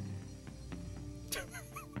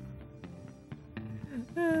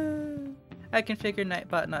 I configured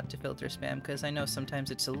Nightbot not to filter spam because I know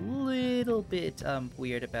sometimes it's a little bit,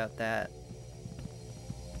 weird about that.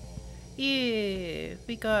 Yeah,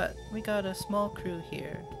 we got a small crew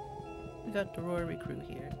here. We got the Rory crew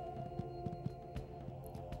here.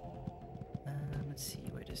 Let's see,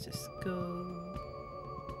 where does this go?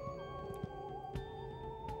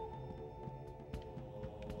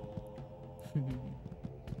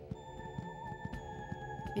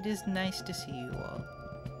 It is nice to see you all.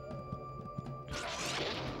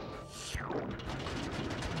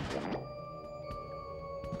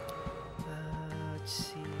 Let's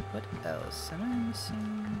see, what else? Am I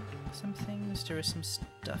missing some things? There was some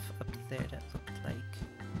stuff up there that looked like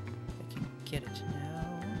I can get it now.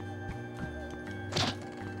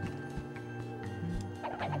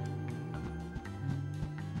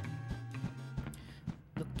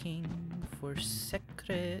 looking for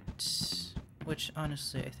secrets. Which,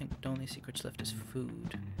 honestly, I think the only secrets left is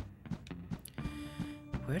food.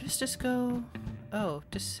 Where does this go? Oh,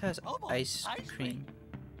 this has ice cream.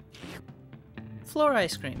 Floor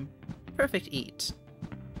ice cream. Perfect eat.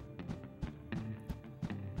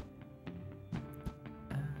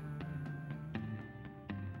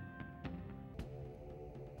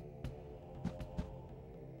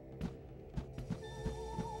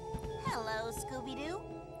 Hello, Scooby-Doo.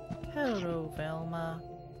 Hello, Velma.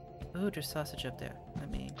 Oh, there's sausage up there. Let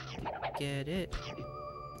me get it.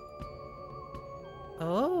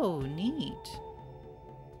 Oh, neat.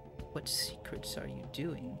 What secrets are you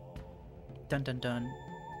doing? Dun dun dun.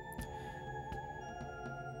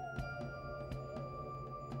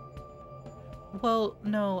 Well,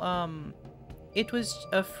 no, it was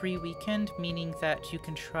a free weekend, meaning that you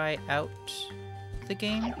can try out the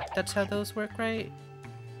game. That's how those work, right?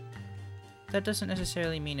 That doesn't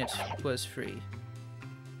necessarily mean it was free.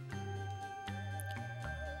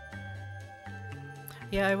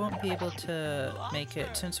 Yeah, I won't be able to make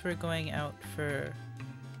it since we're going out for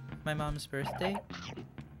my mom's birthday.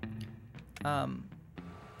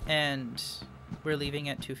 And we're leaving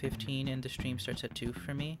at 2:15 and the stream starts at 2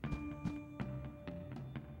 for me.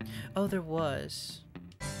 Oh, there was.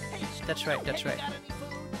 That's right, that's right.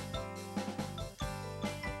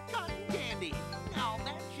 Cotton candy. Now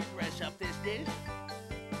that should dress up this dish.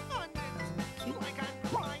 Onions. Like I'm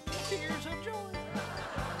crying tears of joy.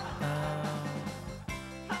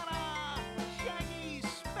 Ta-da! Shaggy's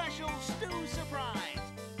special stew surprise.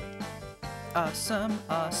 Awesome,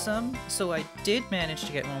 awesome. So I did manage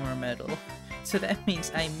to get one more medal. So that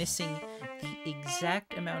means I'm missing the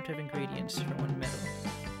exact amount of ingredients for one medal.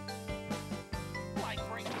 Like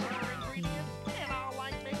bring more ingredients, and I'll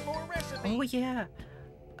like make more recipes. Oh yeah.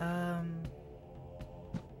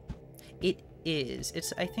 It is.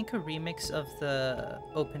 It's, I think, a remix of the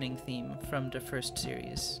opening theme from the first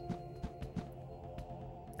series.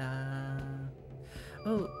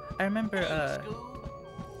 Oh, I remember,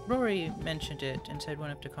 Rory mentioned it and said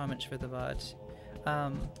one of the comments for the VODs.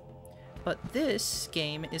 But this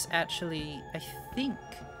game is actually, I think,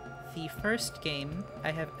 the first game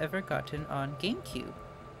I have ever gotten on GameCube.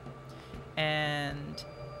 And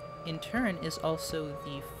in turn is also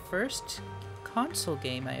the first console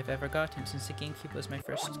game I have ever gotten, since the GameCube was my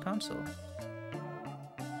first console.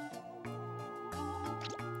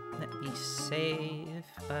 Let me save,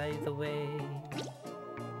 by the way.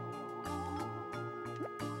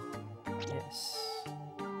 Yes.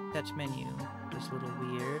 That menu was a little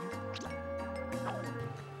weird.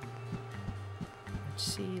 Let's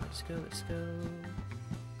see, let's go, let's go.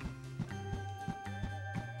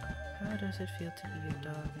 How does it feel to be a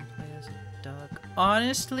dog and play as a dog?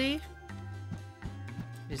 Honestly,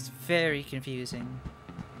 it's very confusing.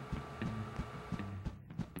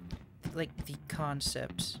 Like, the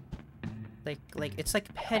concept. Like, it's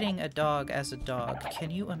like petting a dog as a dog. Can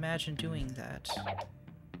you imagine doing that?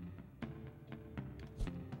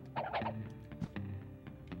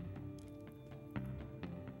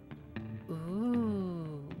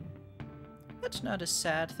 Ooh. That's not a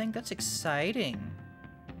sad thing, that's exciting.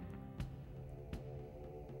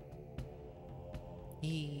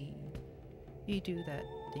 You do that,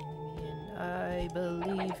 Damien. I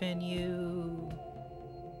believe in you.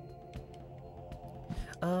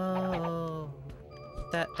 Oh,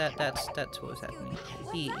 that's what was happening.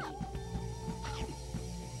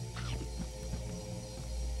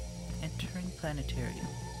 Entering planetarium.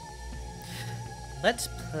 Let's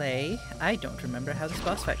play. I don't remember how this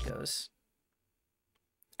boss fight goes.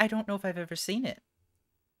 I don't know if I've ever seen it.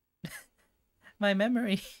 My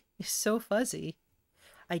memory is so fuzzy.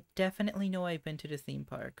 I definitely know I've been to the theme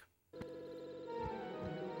park,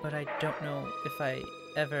 but I don't know if I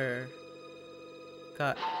ever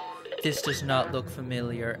got... This does not look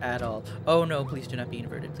familiar at all. Oh no, please do not be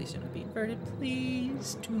inverted. Please do not be inverted.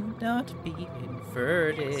 Please do not be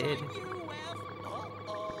inverted.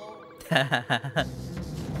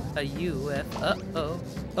 A UF. Uh-oh.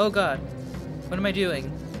 Oh god. What am I doing?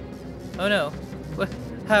 Oh no. What?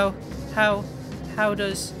 How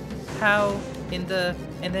does... How... In the...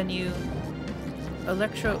 And then you...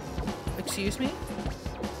 Electro... Excuse me?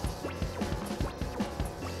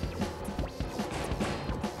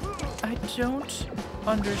 I don't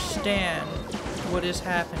understand what is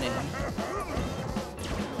happening.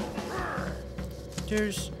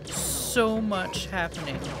 There's so much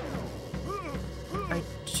happening. I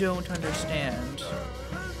don't understand.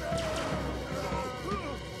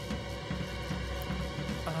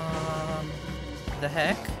 The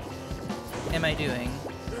heck am I doing?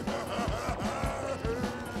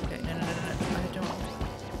 Okay, no, I don't...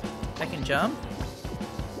 I can jump?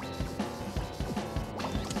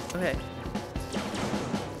 Okay.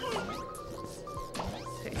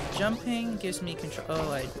 Okay, jumping gives me control.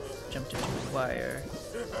 Oh, I jumped into a wire.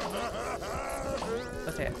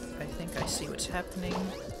 Okay, I think I see what's happening.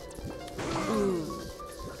 Ooh.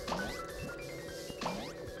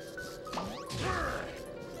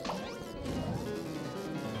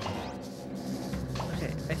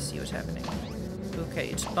 Okay, I see what's happening. Okay,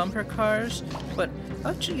 it's bumper cars, but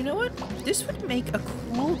actually, you know what? This would make a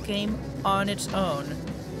cool game on its own.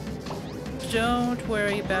 Don't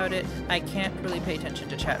worry about it. I can't really pay attention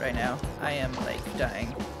to chat right now. I am, like,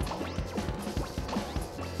 dying.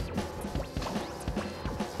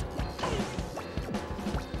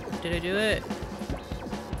 Did I do it?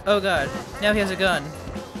 Oh god, now he has a gun.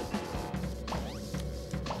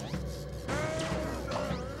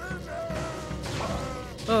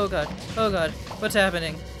 Oh god, what's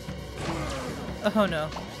happening? Oh no,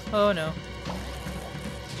 oh no.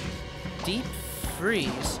 Deep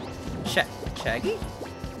freeze. Shaggy?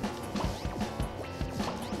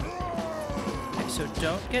 Okay, so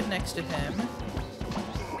don't get next to him.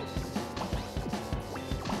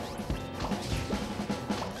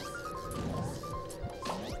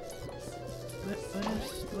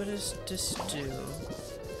 What does this do?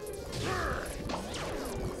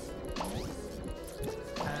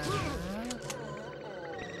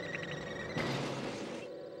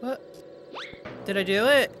 What? Did I do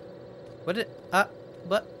it? What did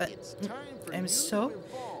what? I'm so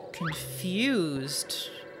confused.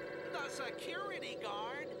 The security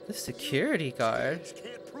guard. The security guard?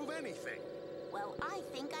 Can't prove anything. Well, I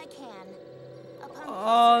think I can. Upon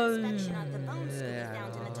closer inspection of the bones Scooby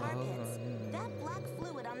found in the tar pits, that black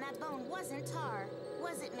fluid on that bone wasn't tar,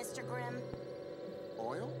 was it, Mr. Grimm?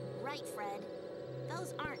 Oil? Right, Fred.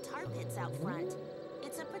 Those aren't tar pits out front.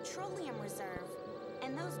 It's a petroleum reserve.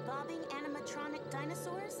 And those bobbing animatronic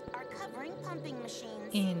dinosaurs are covering pumping machines.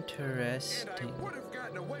 Interesting. And I would have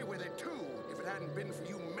gotten away with it too if it hadn't been for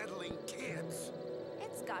you meddling kids.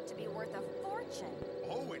 It's got to be worth a fortune.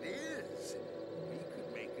 Oh, it is. We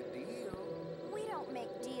could make a deal. We don't make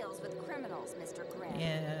deals with criminals, Mr. Grimm.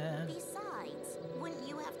 Yeah. Besides, wouldn't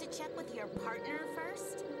you have to check with your partner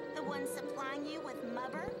first? The one supplying you with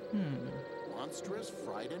mubber? Monstrous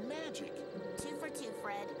fright and magic. 2 for 2,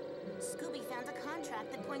 Fred. Scooby found a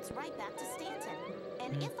contract that points right back to Stanton.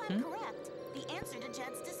 And if I'm correct, the answer to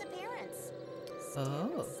Jed's disappearance.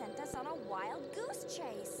 Oh. Sent us on a wild goose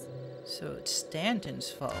chase. So it's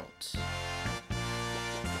Stanton's fault.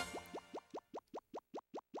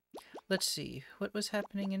 Let's see. What was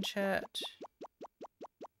happening in chat?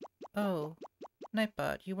 Oh.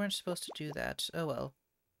 Nightbot, you weren't supposed to do that. Oh well.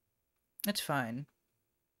 It's fine.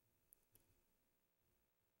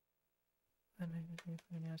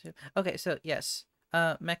 Okay, so yes.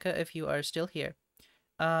 Mecha, if you are still here.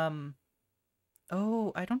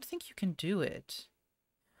 Oh, I don't think you can do it.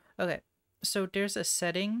 Okay, so there's a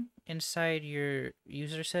setting inside your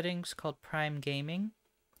user settings called Prime Gaming.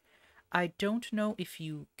 I don't know if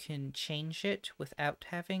you can change it without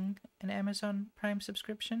having an Amazon Prime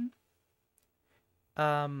subscription.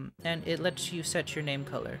 And it lets you set your name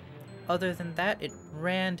color. Other than that, it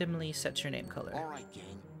randomly sets your name color. All right, gang.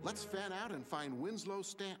 Let's fan out and find Winslow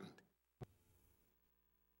Stanton.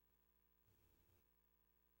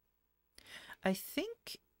 I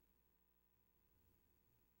think...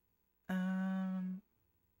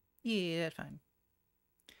 yeah, that's fine.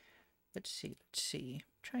 Let's see.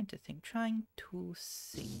 Trying to think. Try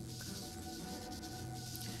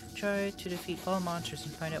to defeat all monsters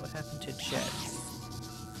and find out what happened to Jed.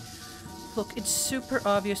 Look, it's super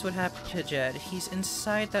obvious what happened to Jed. He's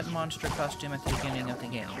inside that monster costume at the beginning of the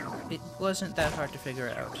game. It wasn't that hard to figure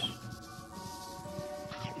out.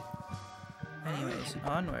 Anyways,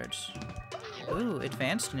 onwards. Ooh,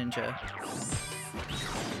 advanced ninja.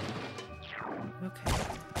 Okay.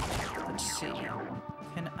 Let's see.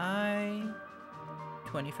 Can I...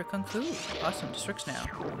 20 for Kung Fu. Awesome, just works now.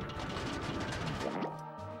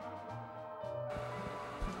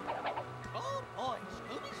 Oh boy,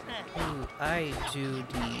 Scooby snack. Ooh, I do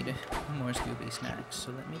need more Scooby snacks,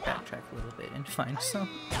 so let me backtrack a little bit and find some.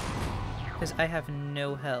 Because I have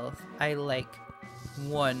no health. I, like,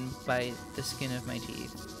 won by the skin of my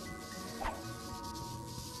teeth.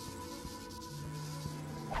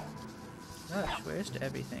 Gosh, where's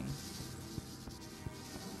everything?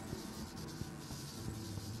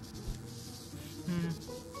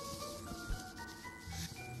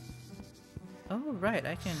 Oh, right,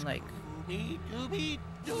 I can, like, do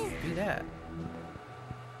that.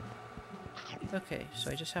 Okay, so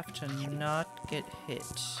I just have to not get hit.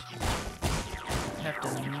 I have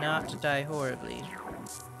to not die horribly.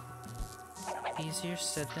 Easier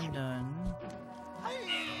said than done.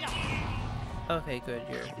 Okay, good.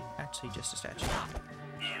 You're actually just a statue.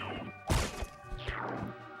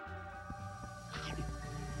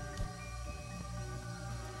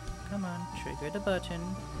 Come on, trigger the button.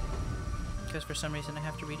 Because for some reason I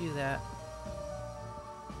have to redo that.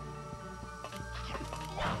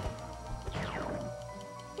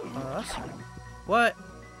 Awesome. What?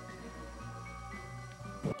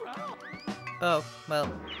 Oh,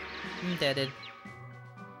 well, I'm deaded.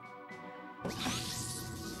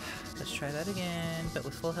 Let's try that again, but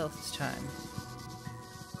with full health this time.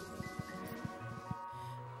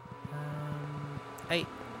 I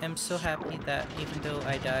am so happy that even though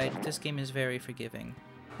I died, this game is very forgiving.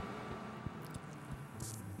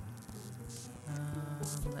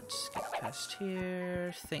 Let's get past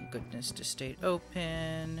here. Thank goodness to stay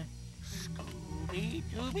open.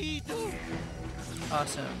 Scooby-Doo.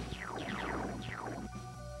 Awesome.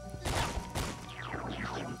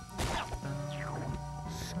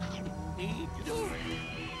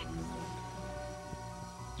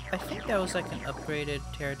 I think that was like an upgraded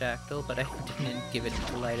pterodactyl, but I didn't give it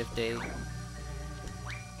the light of day.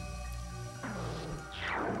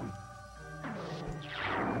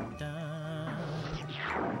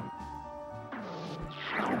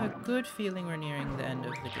 I have a good feeling we're nearing the end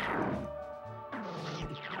of the game.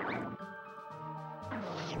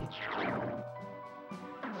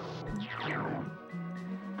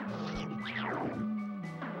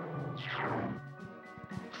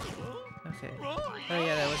 Okay. Oh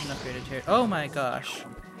yeah, that was an upgraded tier. Oh my gosh.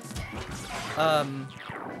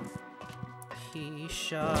 He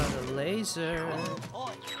shot a laser.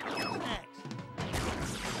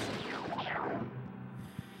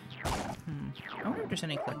 I wonder if there's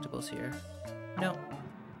any collectibles here. No,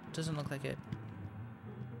 doesn't look like it.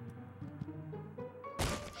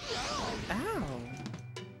 Ow!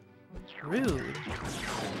 Rude.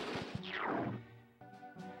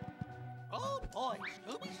 Oh boy,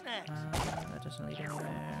 Scooby snacks. That doesn't lead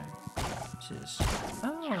anywhere. This is...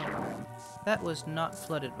 Oh! That was not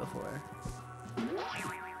flooded before.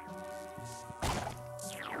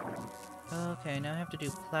 Okay, now I have to do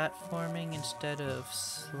platforming instead of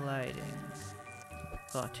sliding.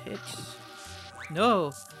 Got it.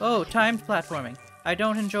 No! Oh, timed platforming. I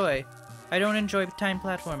don't enjoy timed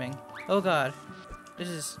platforming. Oh god. This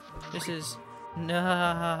is...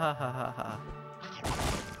 Nah.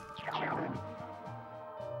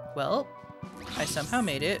 Well, I somehow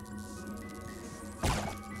made it.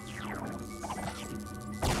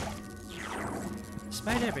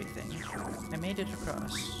 Despite everything, I made it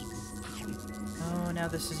across. Oh, now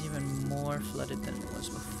this is even more flooded than it was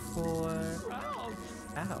before.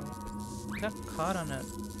 Ow. Got caught on a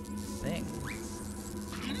thing.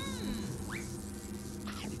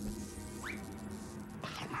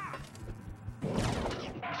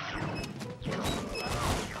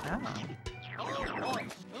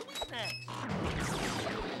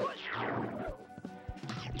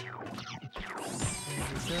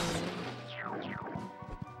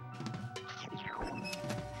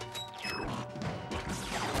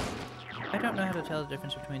 I don't know how to tell the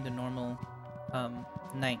difference between the normal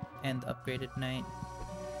knight and the upgraded knight.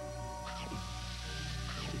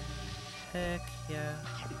 Heck yeah.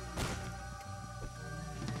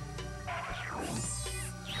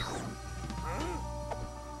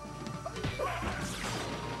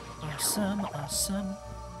 Awesome, awesome.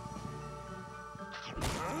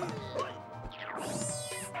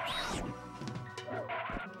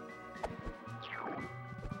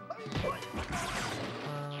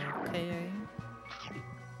 Okay.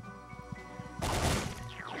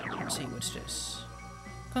 Let's see, what's this?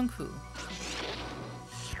 Kung Fu.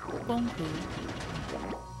 Kung Fu.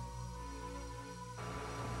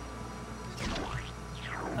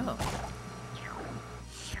 Oh.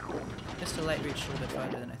 Guess the light reached a little bit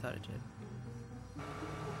farther than I thought it did.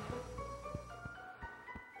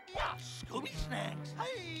 Scooby snacks.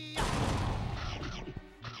 Hey.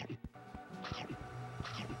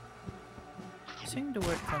 Saying the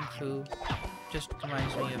word Kung Fu just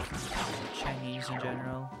reminds me of Chinese in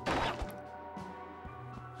general.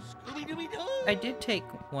 Scooby-Doo. I did take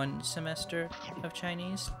one semester of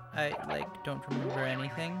Chinese. I, don't remember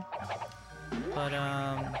anything. But,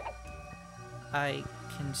 I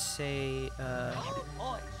can say, Oh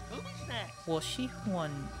boy, Scooby snacks. 我喜欢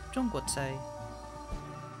中国菜,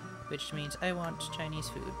 which means I want Chinese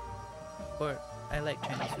food. Or, I like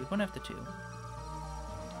Chinese food. One of the two.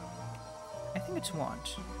 I think it's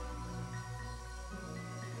want.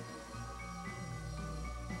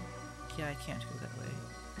 Yeah, I can't go that way.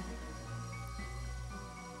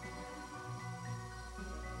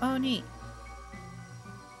 Oh, neat.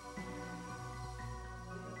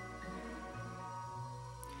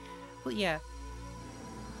 Well, yeah.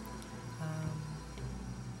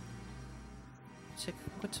 It's like,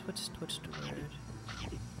 what's the word?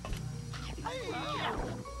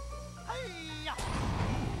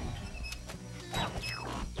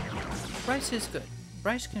 Rice is good.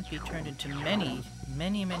 Rice can be turned into many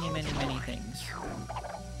things.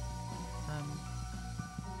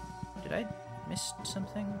 Did I miss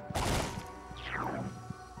something?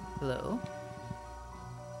 Hello?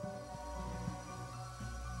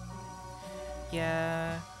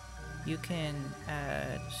 Yeah, you can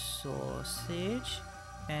add sausage,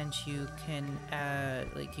 and you can add,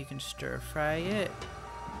 like, you can stir fry it,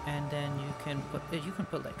 and then you can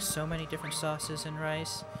put like so many different sauces in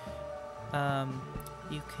rice.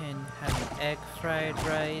 You can have an egg fried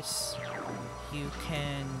rice. You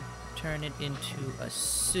can turn it into a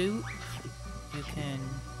soup. You can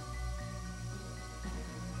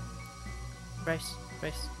rice,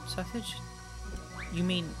 sausage? You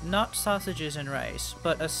mean not sausages and rice,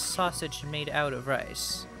 but a sausage made out of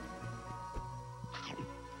rice.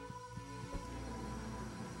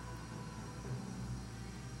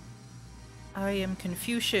 I am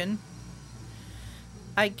Confucian.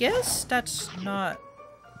 I guess that's not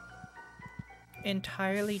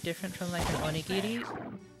entirely different from like an onigiri.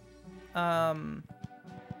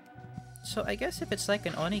 So I guess if it's like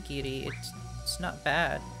an onigiri, it's not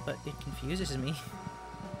bad, but it confuses me.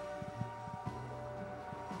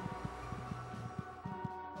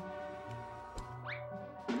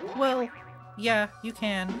 Well, yeah, you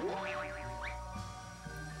can.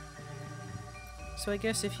 So I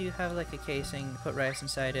guess if you have like a casing, put rice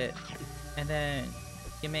inside it, and then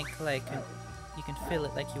you make like you can fill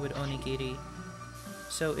it like you would onigiri.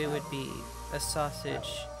 So it would be a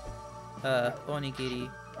sausage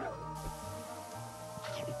onigiri.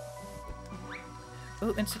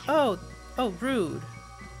 Oh, and so, oh, rude.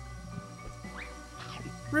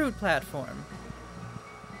 Rude platform.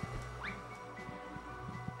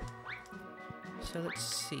 So let's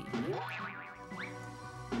see.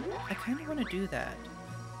 I kind of want to do that.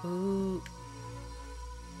 Ooh.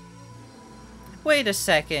 Wait a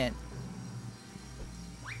second.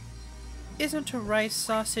 Isn't a rice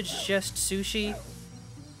sausage just sushi?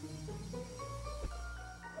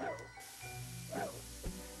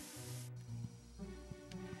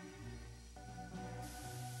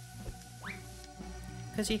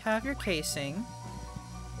 Because you have your casing,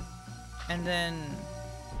 and then...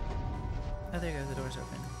 Oh, there you go, the door's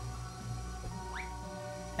open.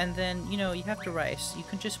 And then, you know, you have to rice. You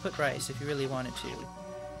can just put rice if you really wanted to.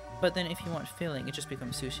 But then if you want filling, it just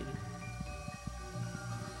becomes sushi.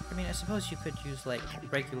 I mean, I suppose you could use, like,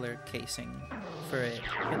 regular casing for it,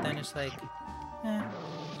 but then it's like, eh.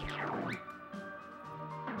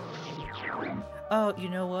 Oh, you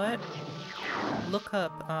know what? Look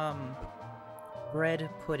up, bread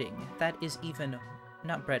pudding. That is even...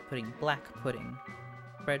 Not bread pudding, black pudding.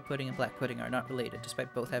 Bread pudding and black pudding are not related,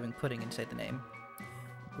 despite both having pudding inside the name.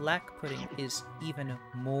 Black pudding is even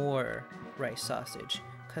more rice sausage,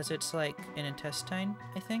 because it's like an intestine,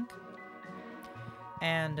 I think.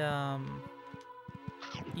 And,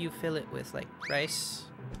 you fill it with, like, rice.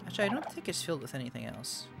 Actually, I don't think it's filled with anything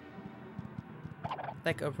else.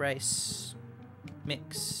 Like a rice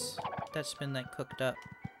mix that's been, like, cooked up.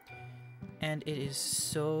 And it is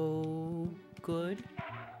so good.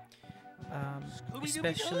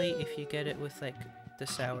 Especially if you get it with, like, the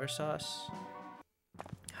sour sauce.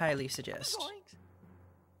 Highly suggest.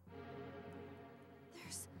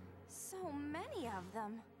 There's so many of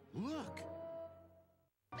them. Look!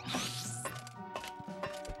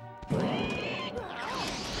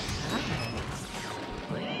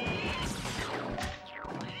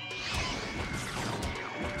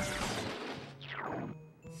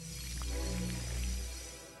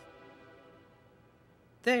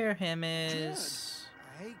 There him is.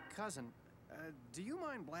 Judd. Hey, cousin. Do you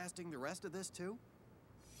mind blasting the rest of this, too?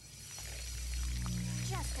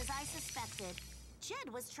 Just as I suspected.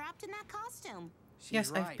 Jed was trapped in that costume. She's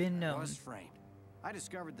Yes, right. I've been known. I was framed. I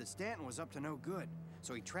discovered that Stanton was up to no good,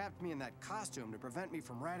 so he trapped me in that costume to prevent me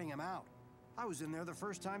from ratting him out. I was in there the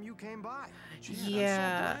first time you came by. Jed, Yeah.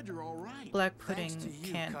 I'm so glad you're all right. Black pudding Thanks to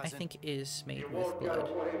you, can, I cousin. think, is made with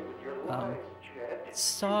blood.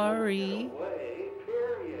 Sorry.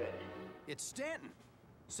 It's Stanton.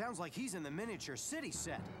 Sounds like he's in the miniature city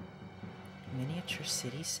set. Miniature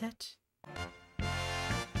city set?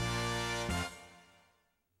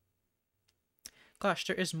 Gosh,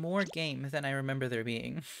 there is more game than I remember there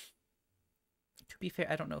being. To be fair,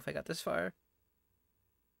 I don't know if I got this far.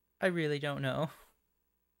 I really don't know.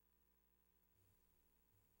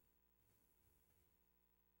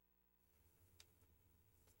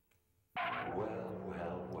 Well,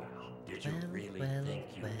 well, well. Did you really think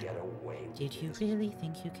you'd get away with Did you really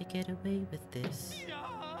think you could get away with this?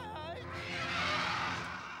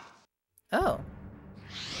 Oh.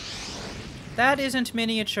 That isn't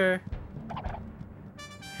miniature.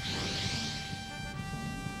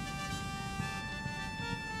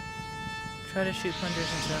 Try to shoot plungers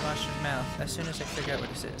into a monster's mouth as soon as I figure out what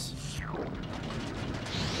this is.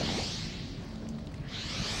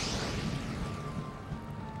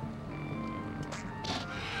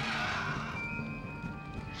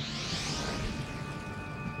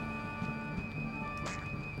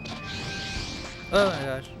 Oh my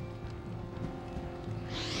gosh.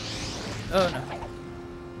 Oh no.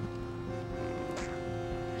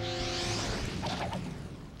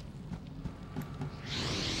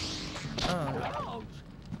 Oh no.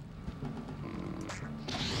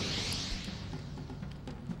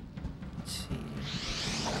 Let's see.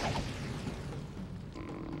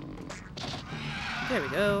 There we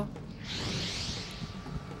go.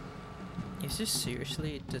 Is this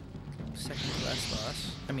seriously the second to last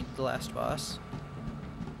boss? I mean, the last boss?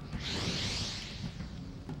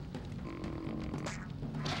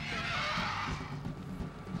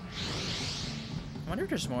 I wonder if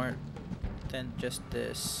there's more than just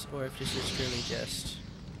this, or if this is really just...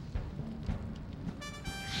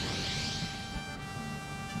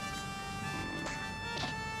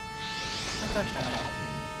 Oh gosh, no.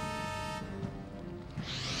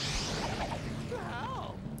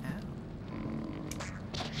 Ow.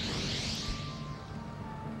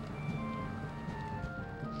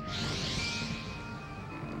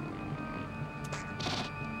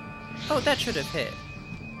 Oh, that should have hit.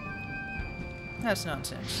 That's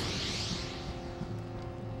nonsense.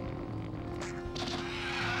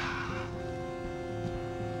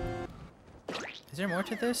 Is there more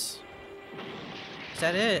to this? Is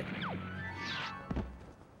that it?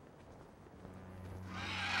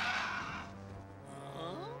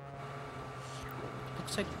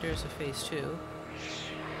 Looks like there's a phase 2.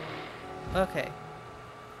 Okay.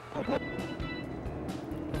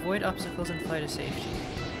 Avoid obstacles and fly to safety.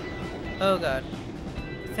 Oh god.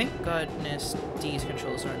 Thank goodness these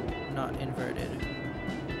controls are not inverted.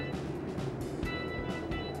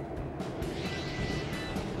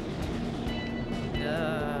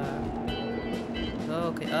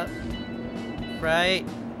 Okay, up. Right.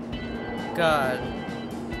 God.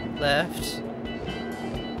 Left.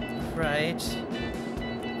 Right.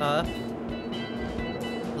 Up.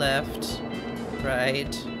 Left.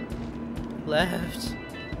 Right. Left.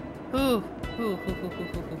 Ooh. Ooh, ooh, ooh, ooh, ooh,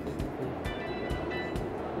 ooh, ooh, ooh.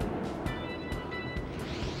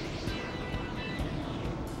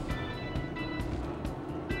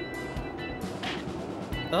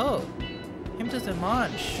 Oh, him to the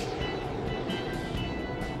munch.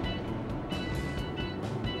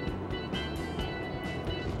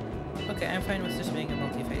 Okay, I'm fine with this being a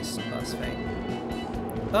multi-phase boss fight.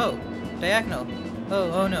 Oh, diagonal.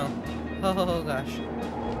 Oh no. Oh gosh.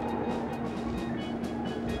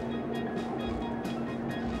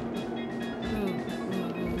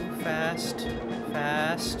 Ooh, fast,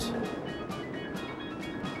 fast.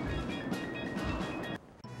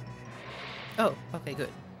 Oh, okay, good.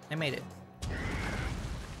 I made it.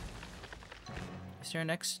 Is there a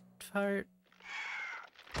next part?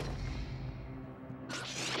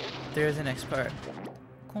 There's the next part.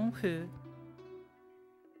 Kung-fu.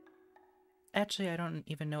 Actually, I don't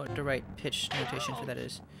even know what the right pitch notation for that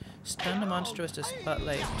is. Stun the monster with the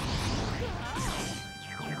spotlight.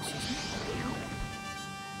 Excuse me?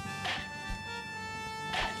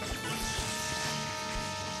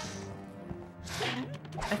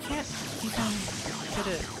 I can't even get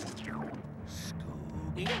it.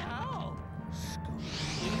 Ow.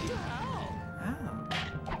 Ow.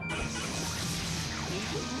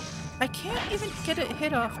 I can't even get it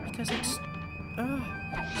hit off because it's...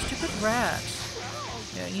 stupid rats.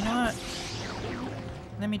 Yeah, you know what?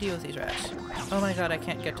 Let me deal with these rats. Oh my god, I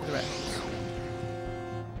can't get to the rats.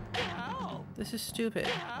 This is stupid.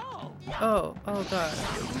 Oh god.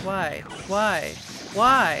 Why? Why?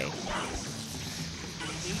 Why?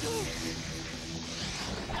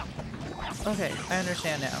 Okay, I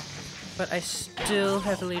understand now. But I still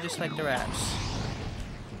heavily dislike the rats.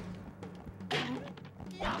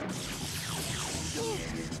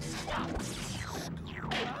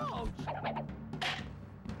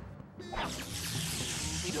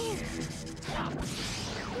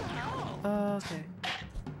 Okay.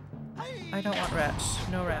 I don't want rats.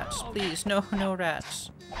 No rats. Please, no rats.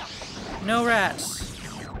 No rats.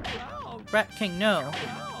 Rat King, no.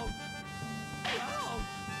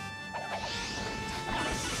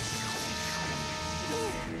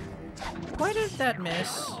 Why did that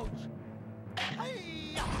miss?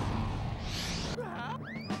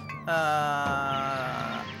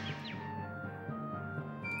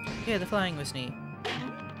 Yeah, the flying was neat.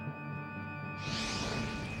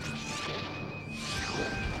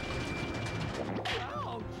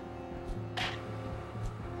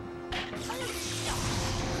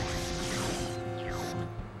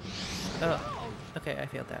 Oh, okay, I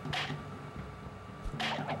failed that.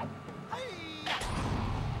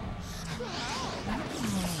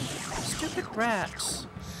 Oh, stupid rats.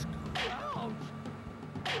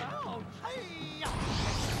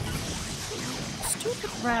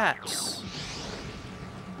 Stupid rats.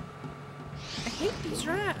 I hate these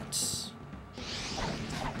rats.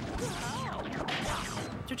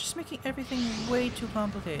 They're just making everything way too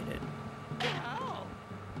complicated.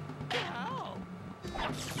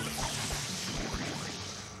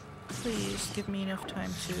 Please give me enough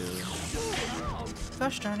time to...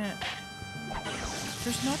 Gosh darn it.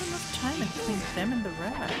 There's not enough time between them and the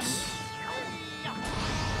rats.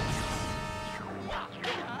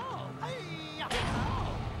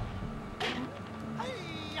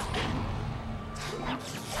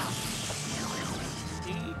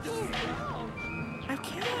 I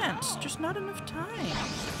can't. There's not enough time.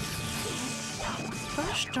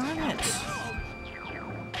 Gosh darn it.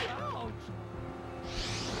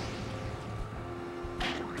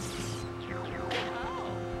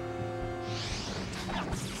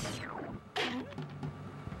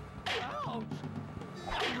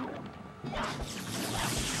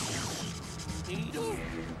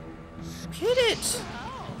 Hit it!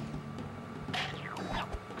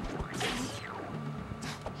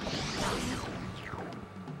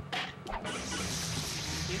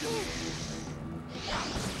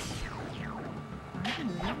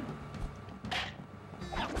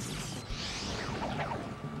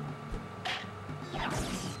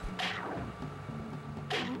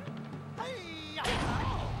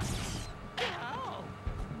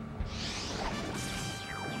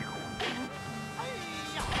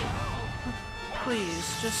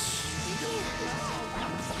 Please, just...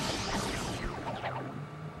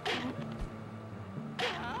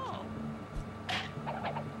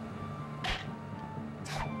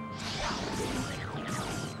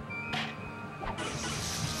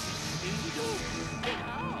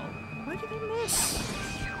 Why did I miss?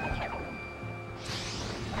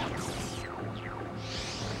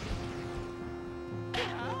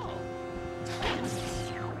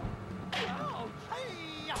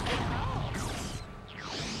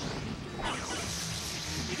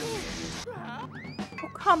 Oh,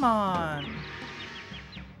 come on!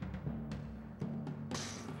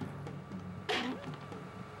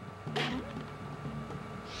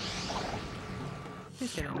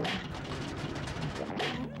 Please get in there.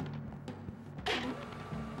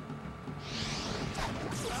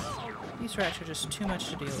 These rats are just too much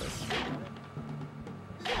to deal with.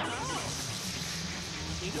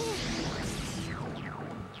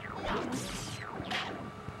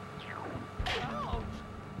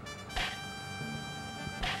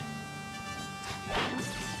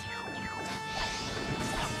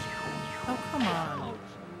 Oh, come on.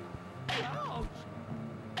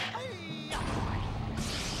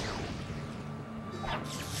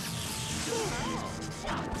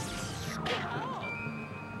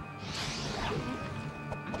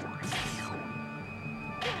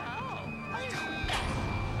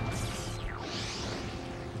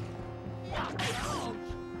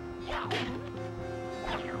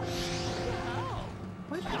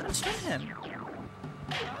 Why did I stun him?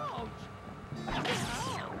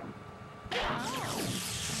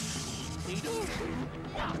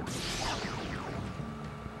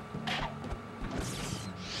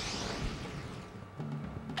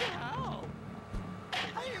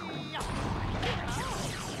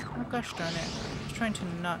 Oh gosh darn it. I was trying to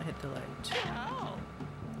not hit the light.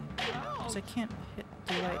 Because I can't hit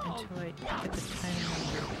the light until I get the timing of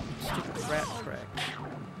the stupid rat correct.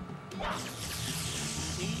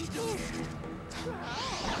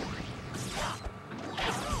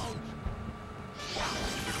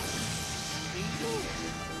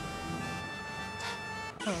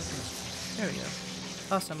 Oh, okay. There we go.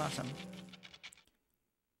 Awesome, awesome.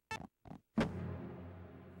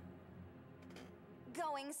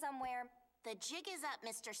 Going somewhere. The jig is up,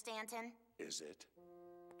 Mr. Stanton. Is it?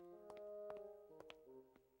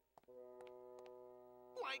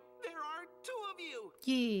 Like there are two of you.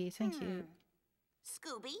 Yay, thank you.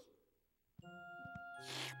 Scooby?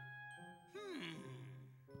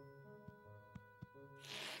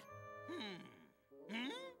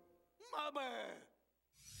 Mother.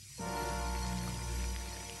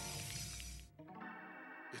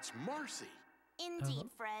 It's Marcy. Indeed,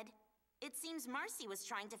 Fred. It seems Marcy was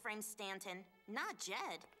trying to frame Stanton, not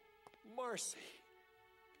Jed. Marcy.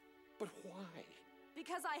 But why?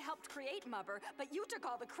 Because I helped create Mubber, but you took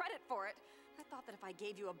all the credit for it. I thought that if I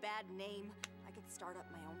gave you a bad name, I could start up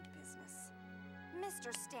my own business.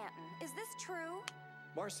 Mr. Stanton, is this true?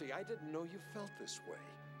 Marcy, I didn't know you felt this way.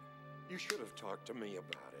 You should have talked to me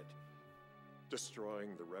about it.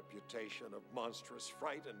 Destroying the reputation of monstrous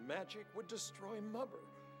fright and magic would destroy Mubber.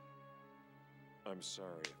 I'm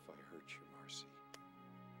sorry if I hurt you, Marcy.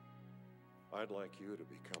 I'd like you to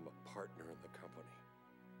become a partner in the company.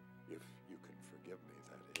 If you can forgive me,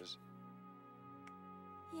 that is.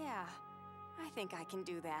 Yeah, I think I can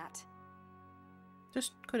do that.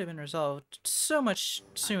 This could have been resolved so much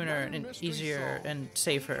sooner Another and mystery easier solved. and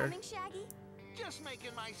safer. Coming, Shaggy? Just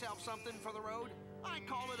making myself something for the road. I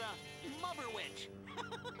call it a mubber witch.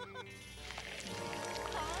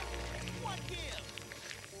 Huh? What gives?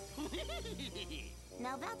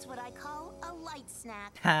 Now that's what I call a light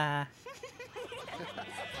snack. Ha.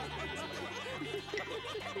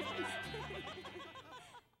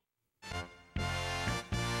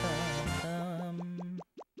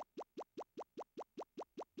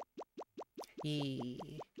 E.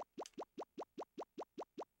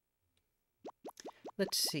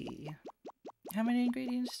 Let's see. How many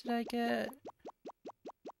ingredients did I get?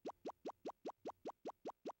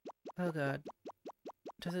 Oh god.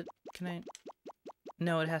 Does it... can I...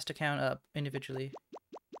 No, it has to count up individually.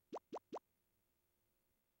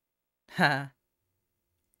 Ha.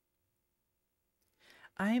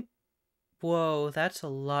 Whoa, that's a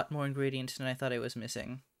lot more ingredients than I thought I was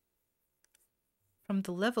missing. From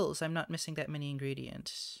the levels, I'm not missing that many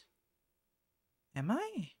ingredients. Am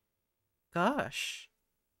I? Gosh.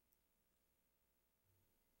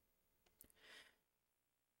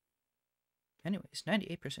 Anyways,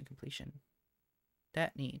 98% completion.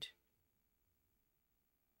 That neat.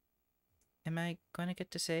 Am I gonna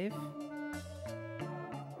get to save?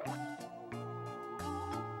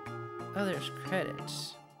 Oh, there's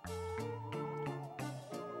credits.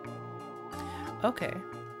 Okay,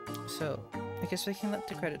 so I guess we can let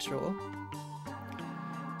the credits roll.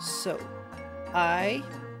 So, I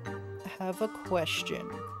have a question.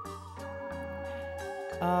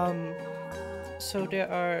 So there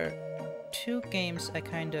are two games I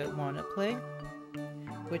kinda wanna play,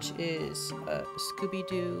 which is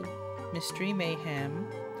Scooby-Doo Mystery Mayhem,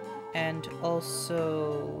 and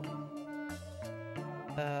also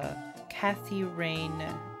Kathy Rain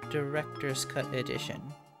Director's Cut Edition.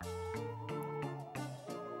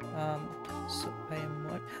 So I am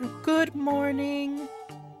what? Good morning!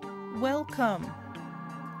 Welcome!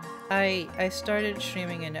 I started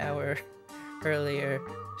streaming an hour earlier,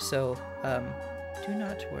 so do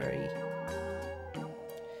not worry.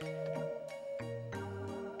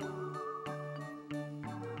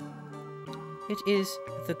 It is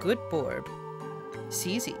the good Borb,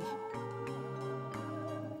 CZ.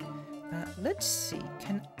 Let's see,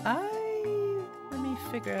 let me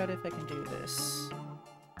figure out if I can do this.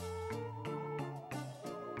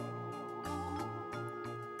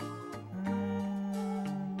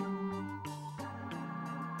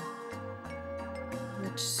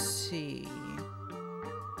 Let's see.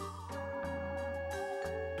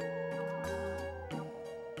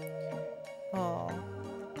 Oh.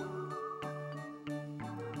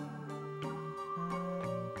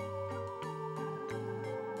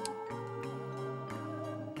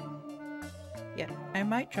 Yeah, I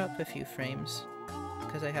might drop a few frames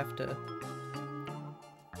because I have to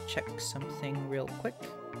check something real quick.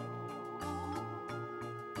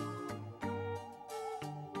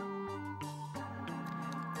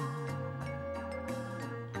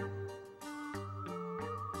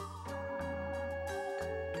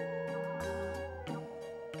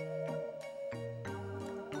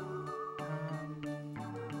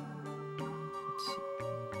 Let's see.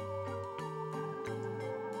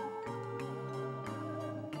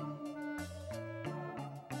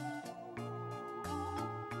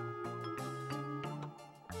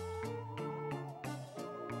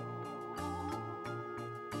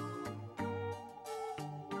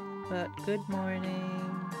 But good morning.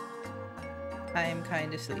 I am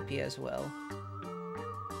kind of sleepy as well.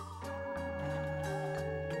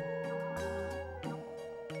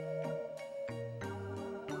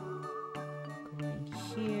 Going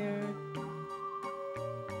here.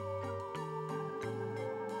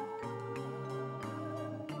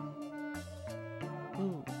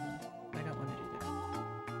 Ooh, I don't want to do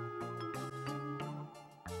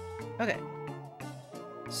that. Okay.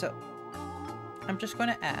 So, I'm just going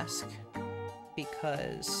to ask,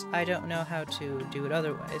 because I don't know how to do it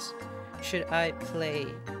otherwise. Should I play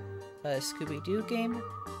a Scooby-Doo game,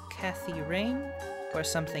 Kathy Rain, or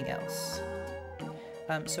something else?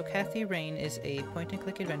 So Kathy Rain is a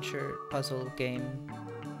point-and-click adventure puzzle game.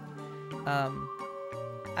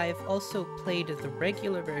 I've also played the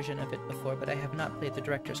regular version of it before, but I have not played the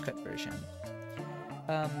director's cut version.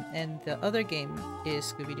 And the other game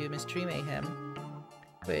is Scooby-Doo Mystery Mayhem,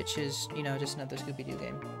 which is, you know, just another Scooby-Doo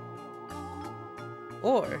game.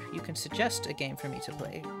 Or you can suggest a game for me to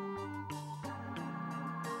play.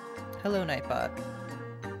 Hello, Nightbot.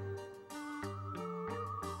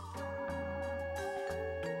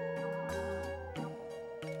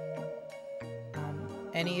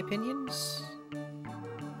 Any opinions?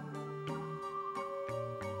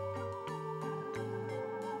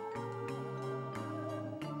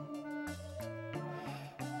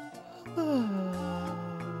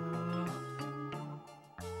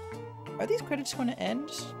 Are these credits going to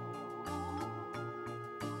end?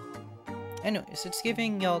 Anyways, it's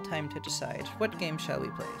giving y'all time to decide. What game shall we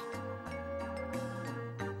play?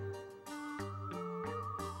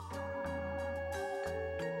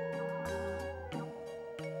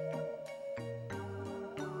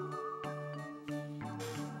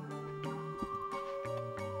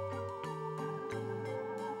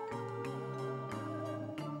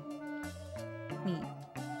 Me.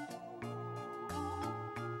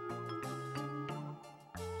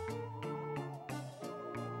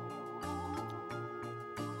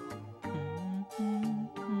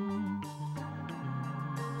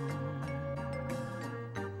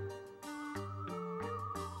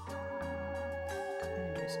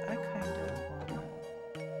 Anyways, I kind of wanna...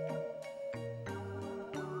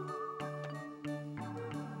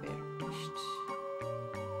 Finished.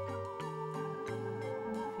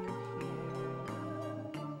 Over here.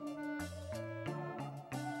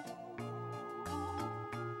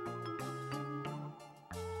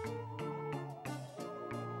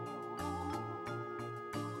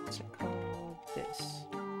 What's it called? This.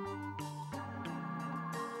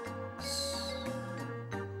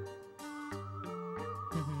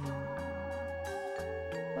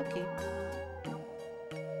 Okay.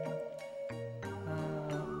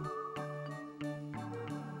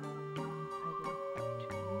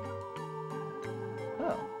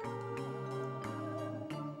 Oh.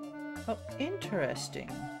 Oh, interesting.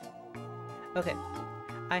 Okay.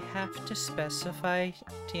 I have to specify,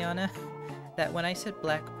 Tiana, that when I said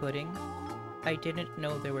black pudding, I didn't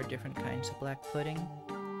know there were different kinds of black pudding.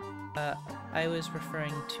 I was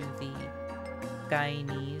referring to the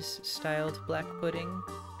Guyanese styled black pudding,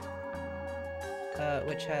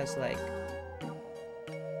 which has like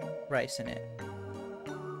rice in it.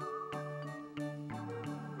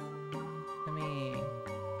 Let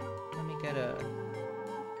me get a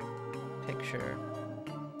picture.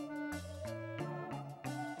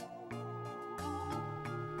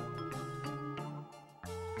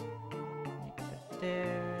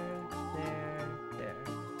 There.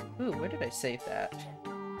 Ooh, where did I save that?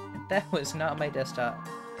 That was not my desktop.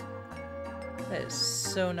 That is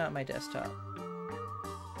so not my desktop.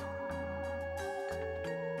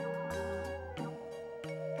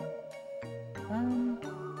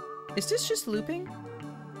 Is this just looping?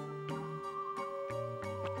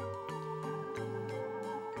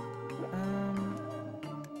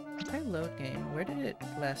 If I load game, where did it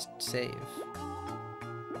last save?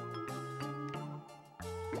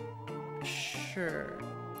 Sure.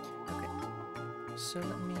 Okay. So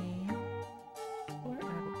let me... 4 out of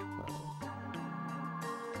 12.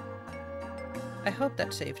 I hope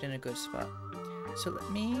that saved in a good spot. So let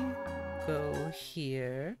me go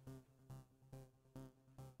here.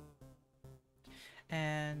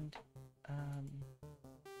 And,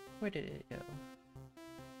 where did it go?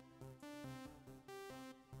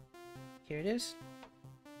 Here it is.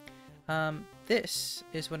 This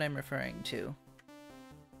is what I'm referring to.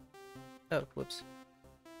 Oh, whoops.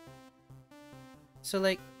 So,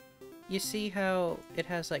 like, you see how it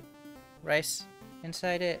has, like, rice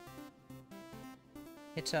inside it?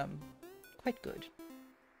 It's, quite good.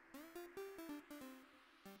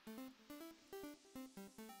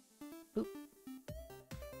 Oop.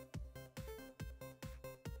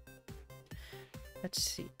 Let's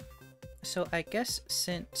see. So, I guess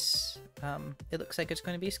since, it looks like it's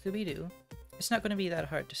going to be Scooby-Doo, it's not going to be that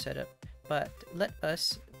hard to set up, but let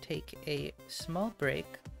us take a small break,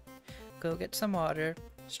 go get some water,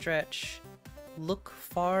 stretch, look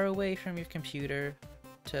far away from your computer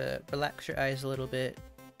to relax your eyes a little bit,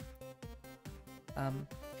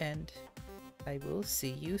 and I will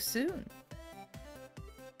see you soon.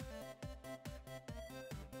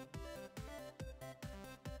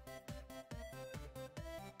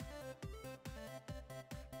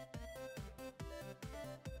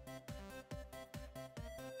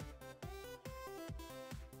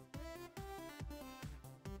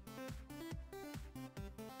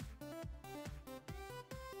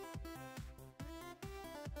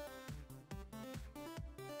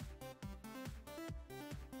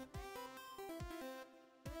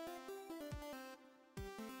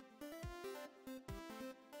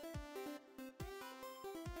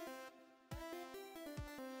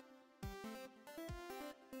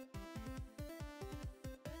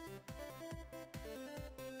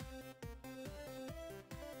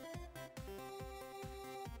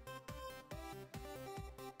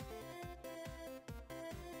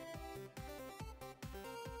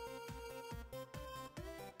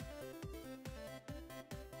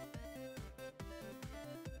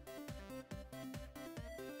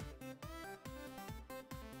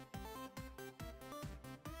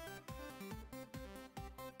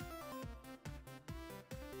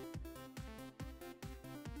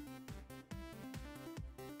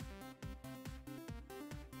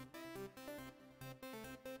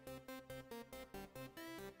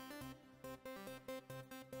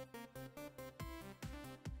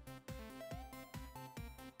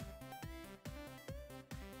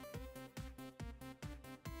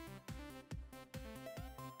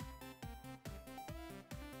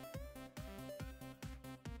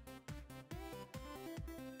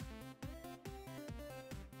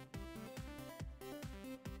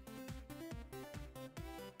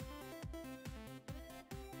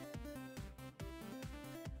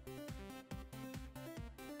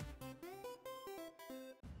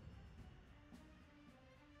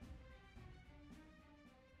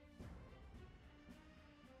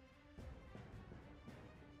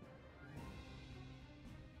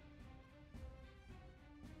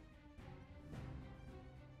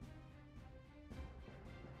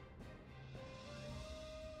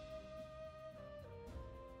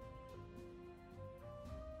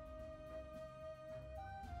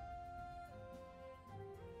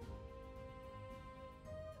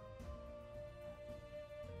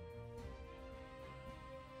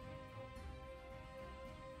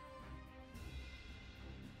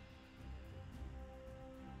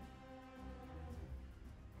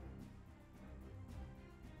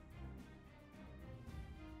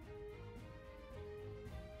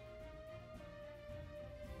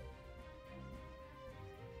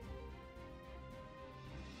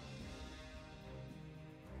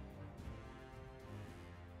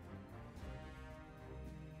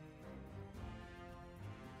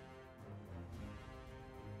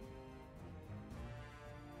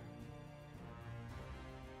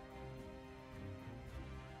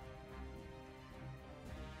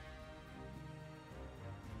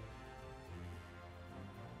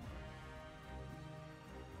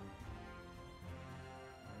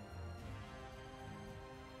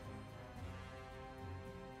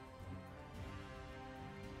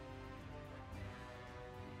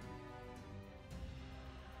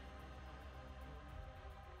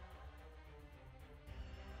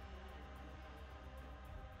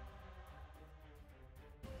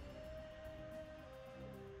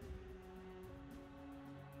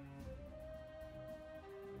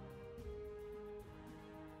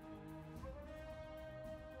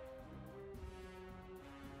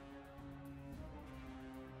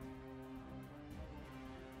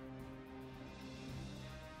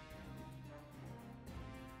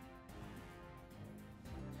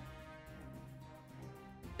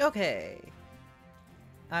 Okay.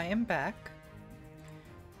 I am back.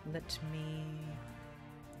 Let me...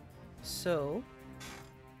 So,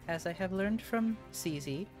 as I have learned from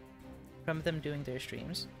CZ, from them doing their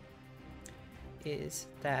streams, is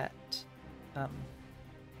that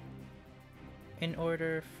in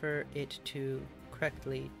order for it to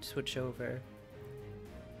correctly switch over,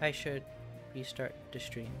 I should restart the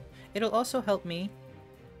stream. It'll also help me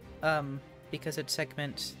because it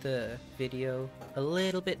segments the video a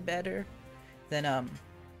little bit better than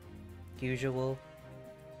usual.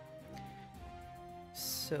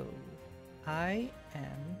 So I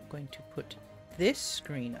am going to put this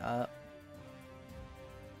screen up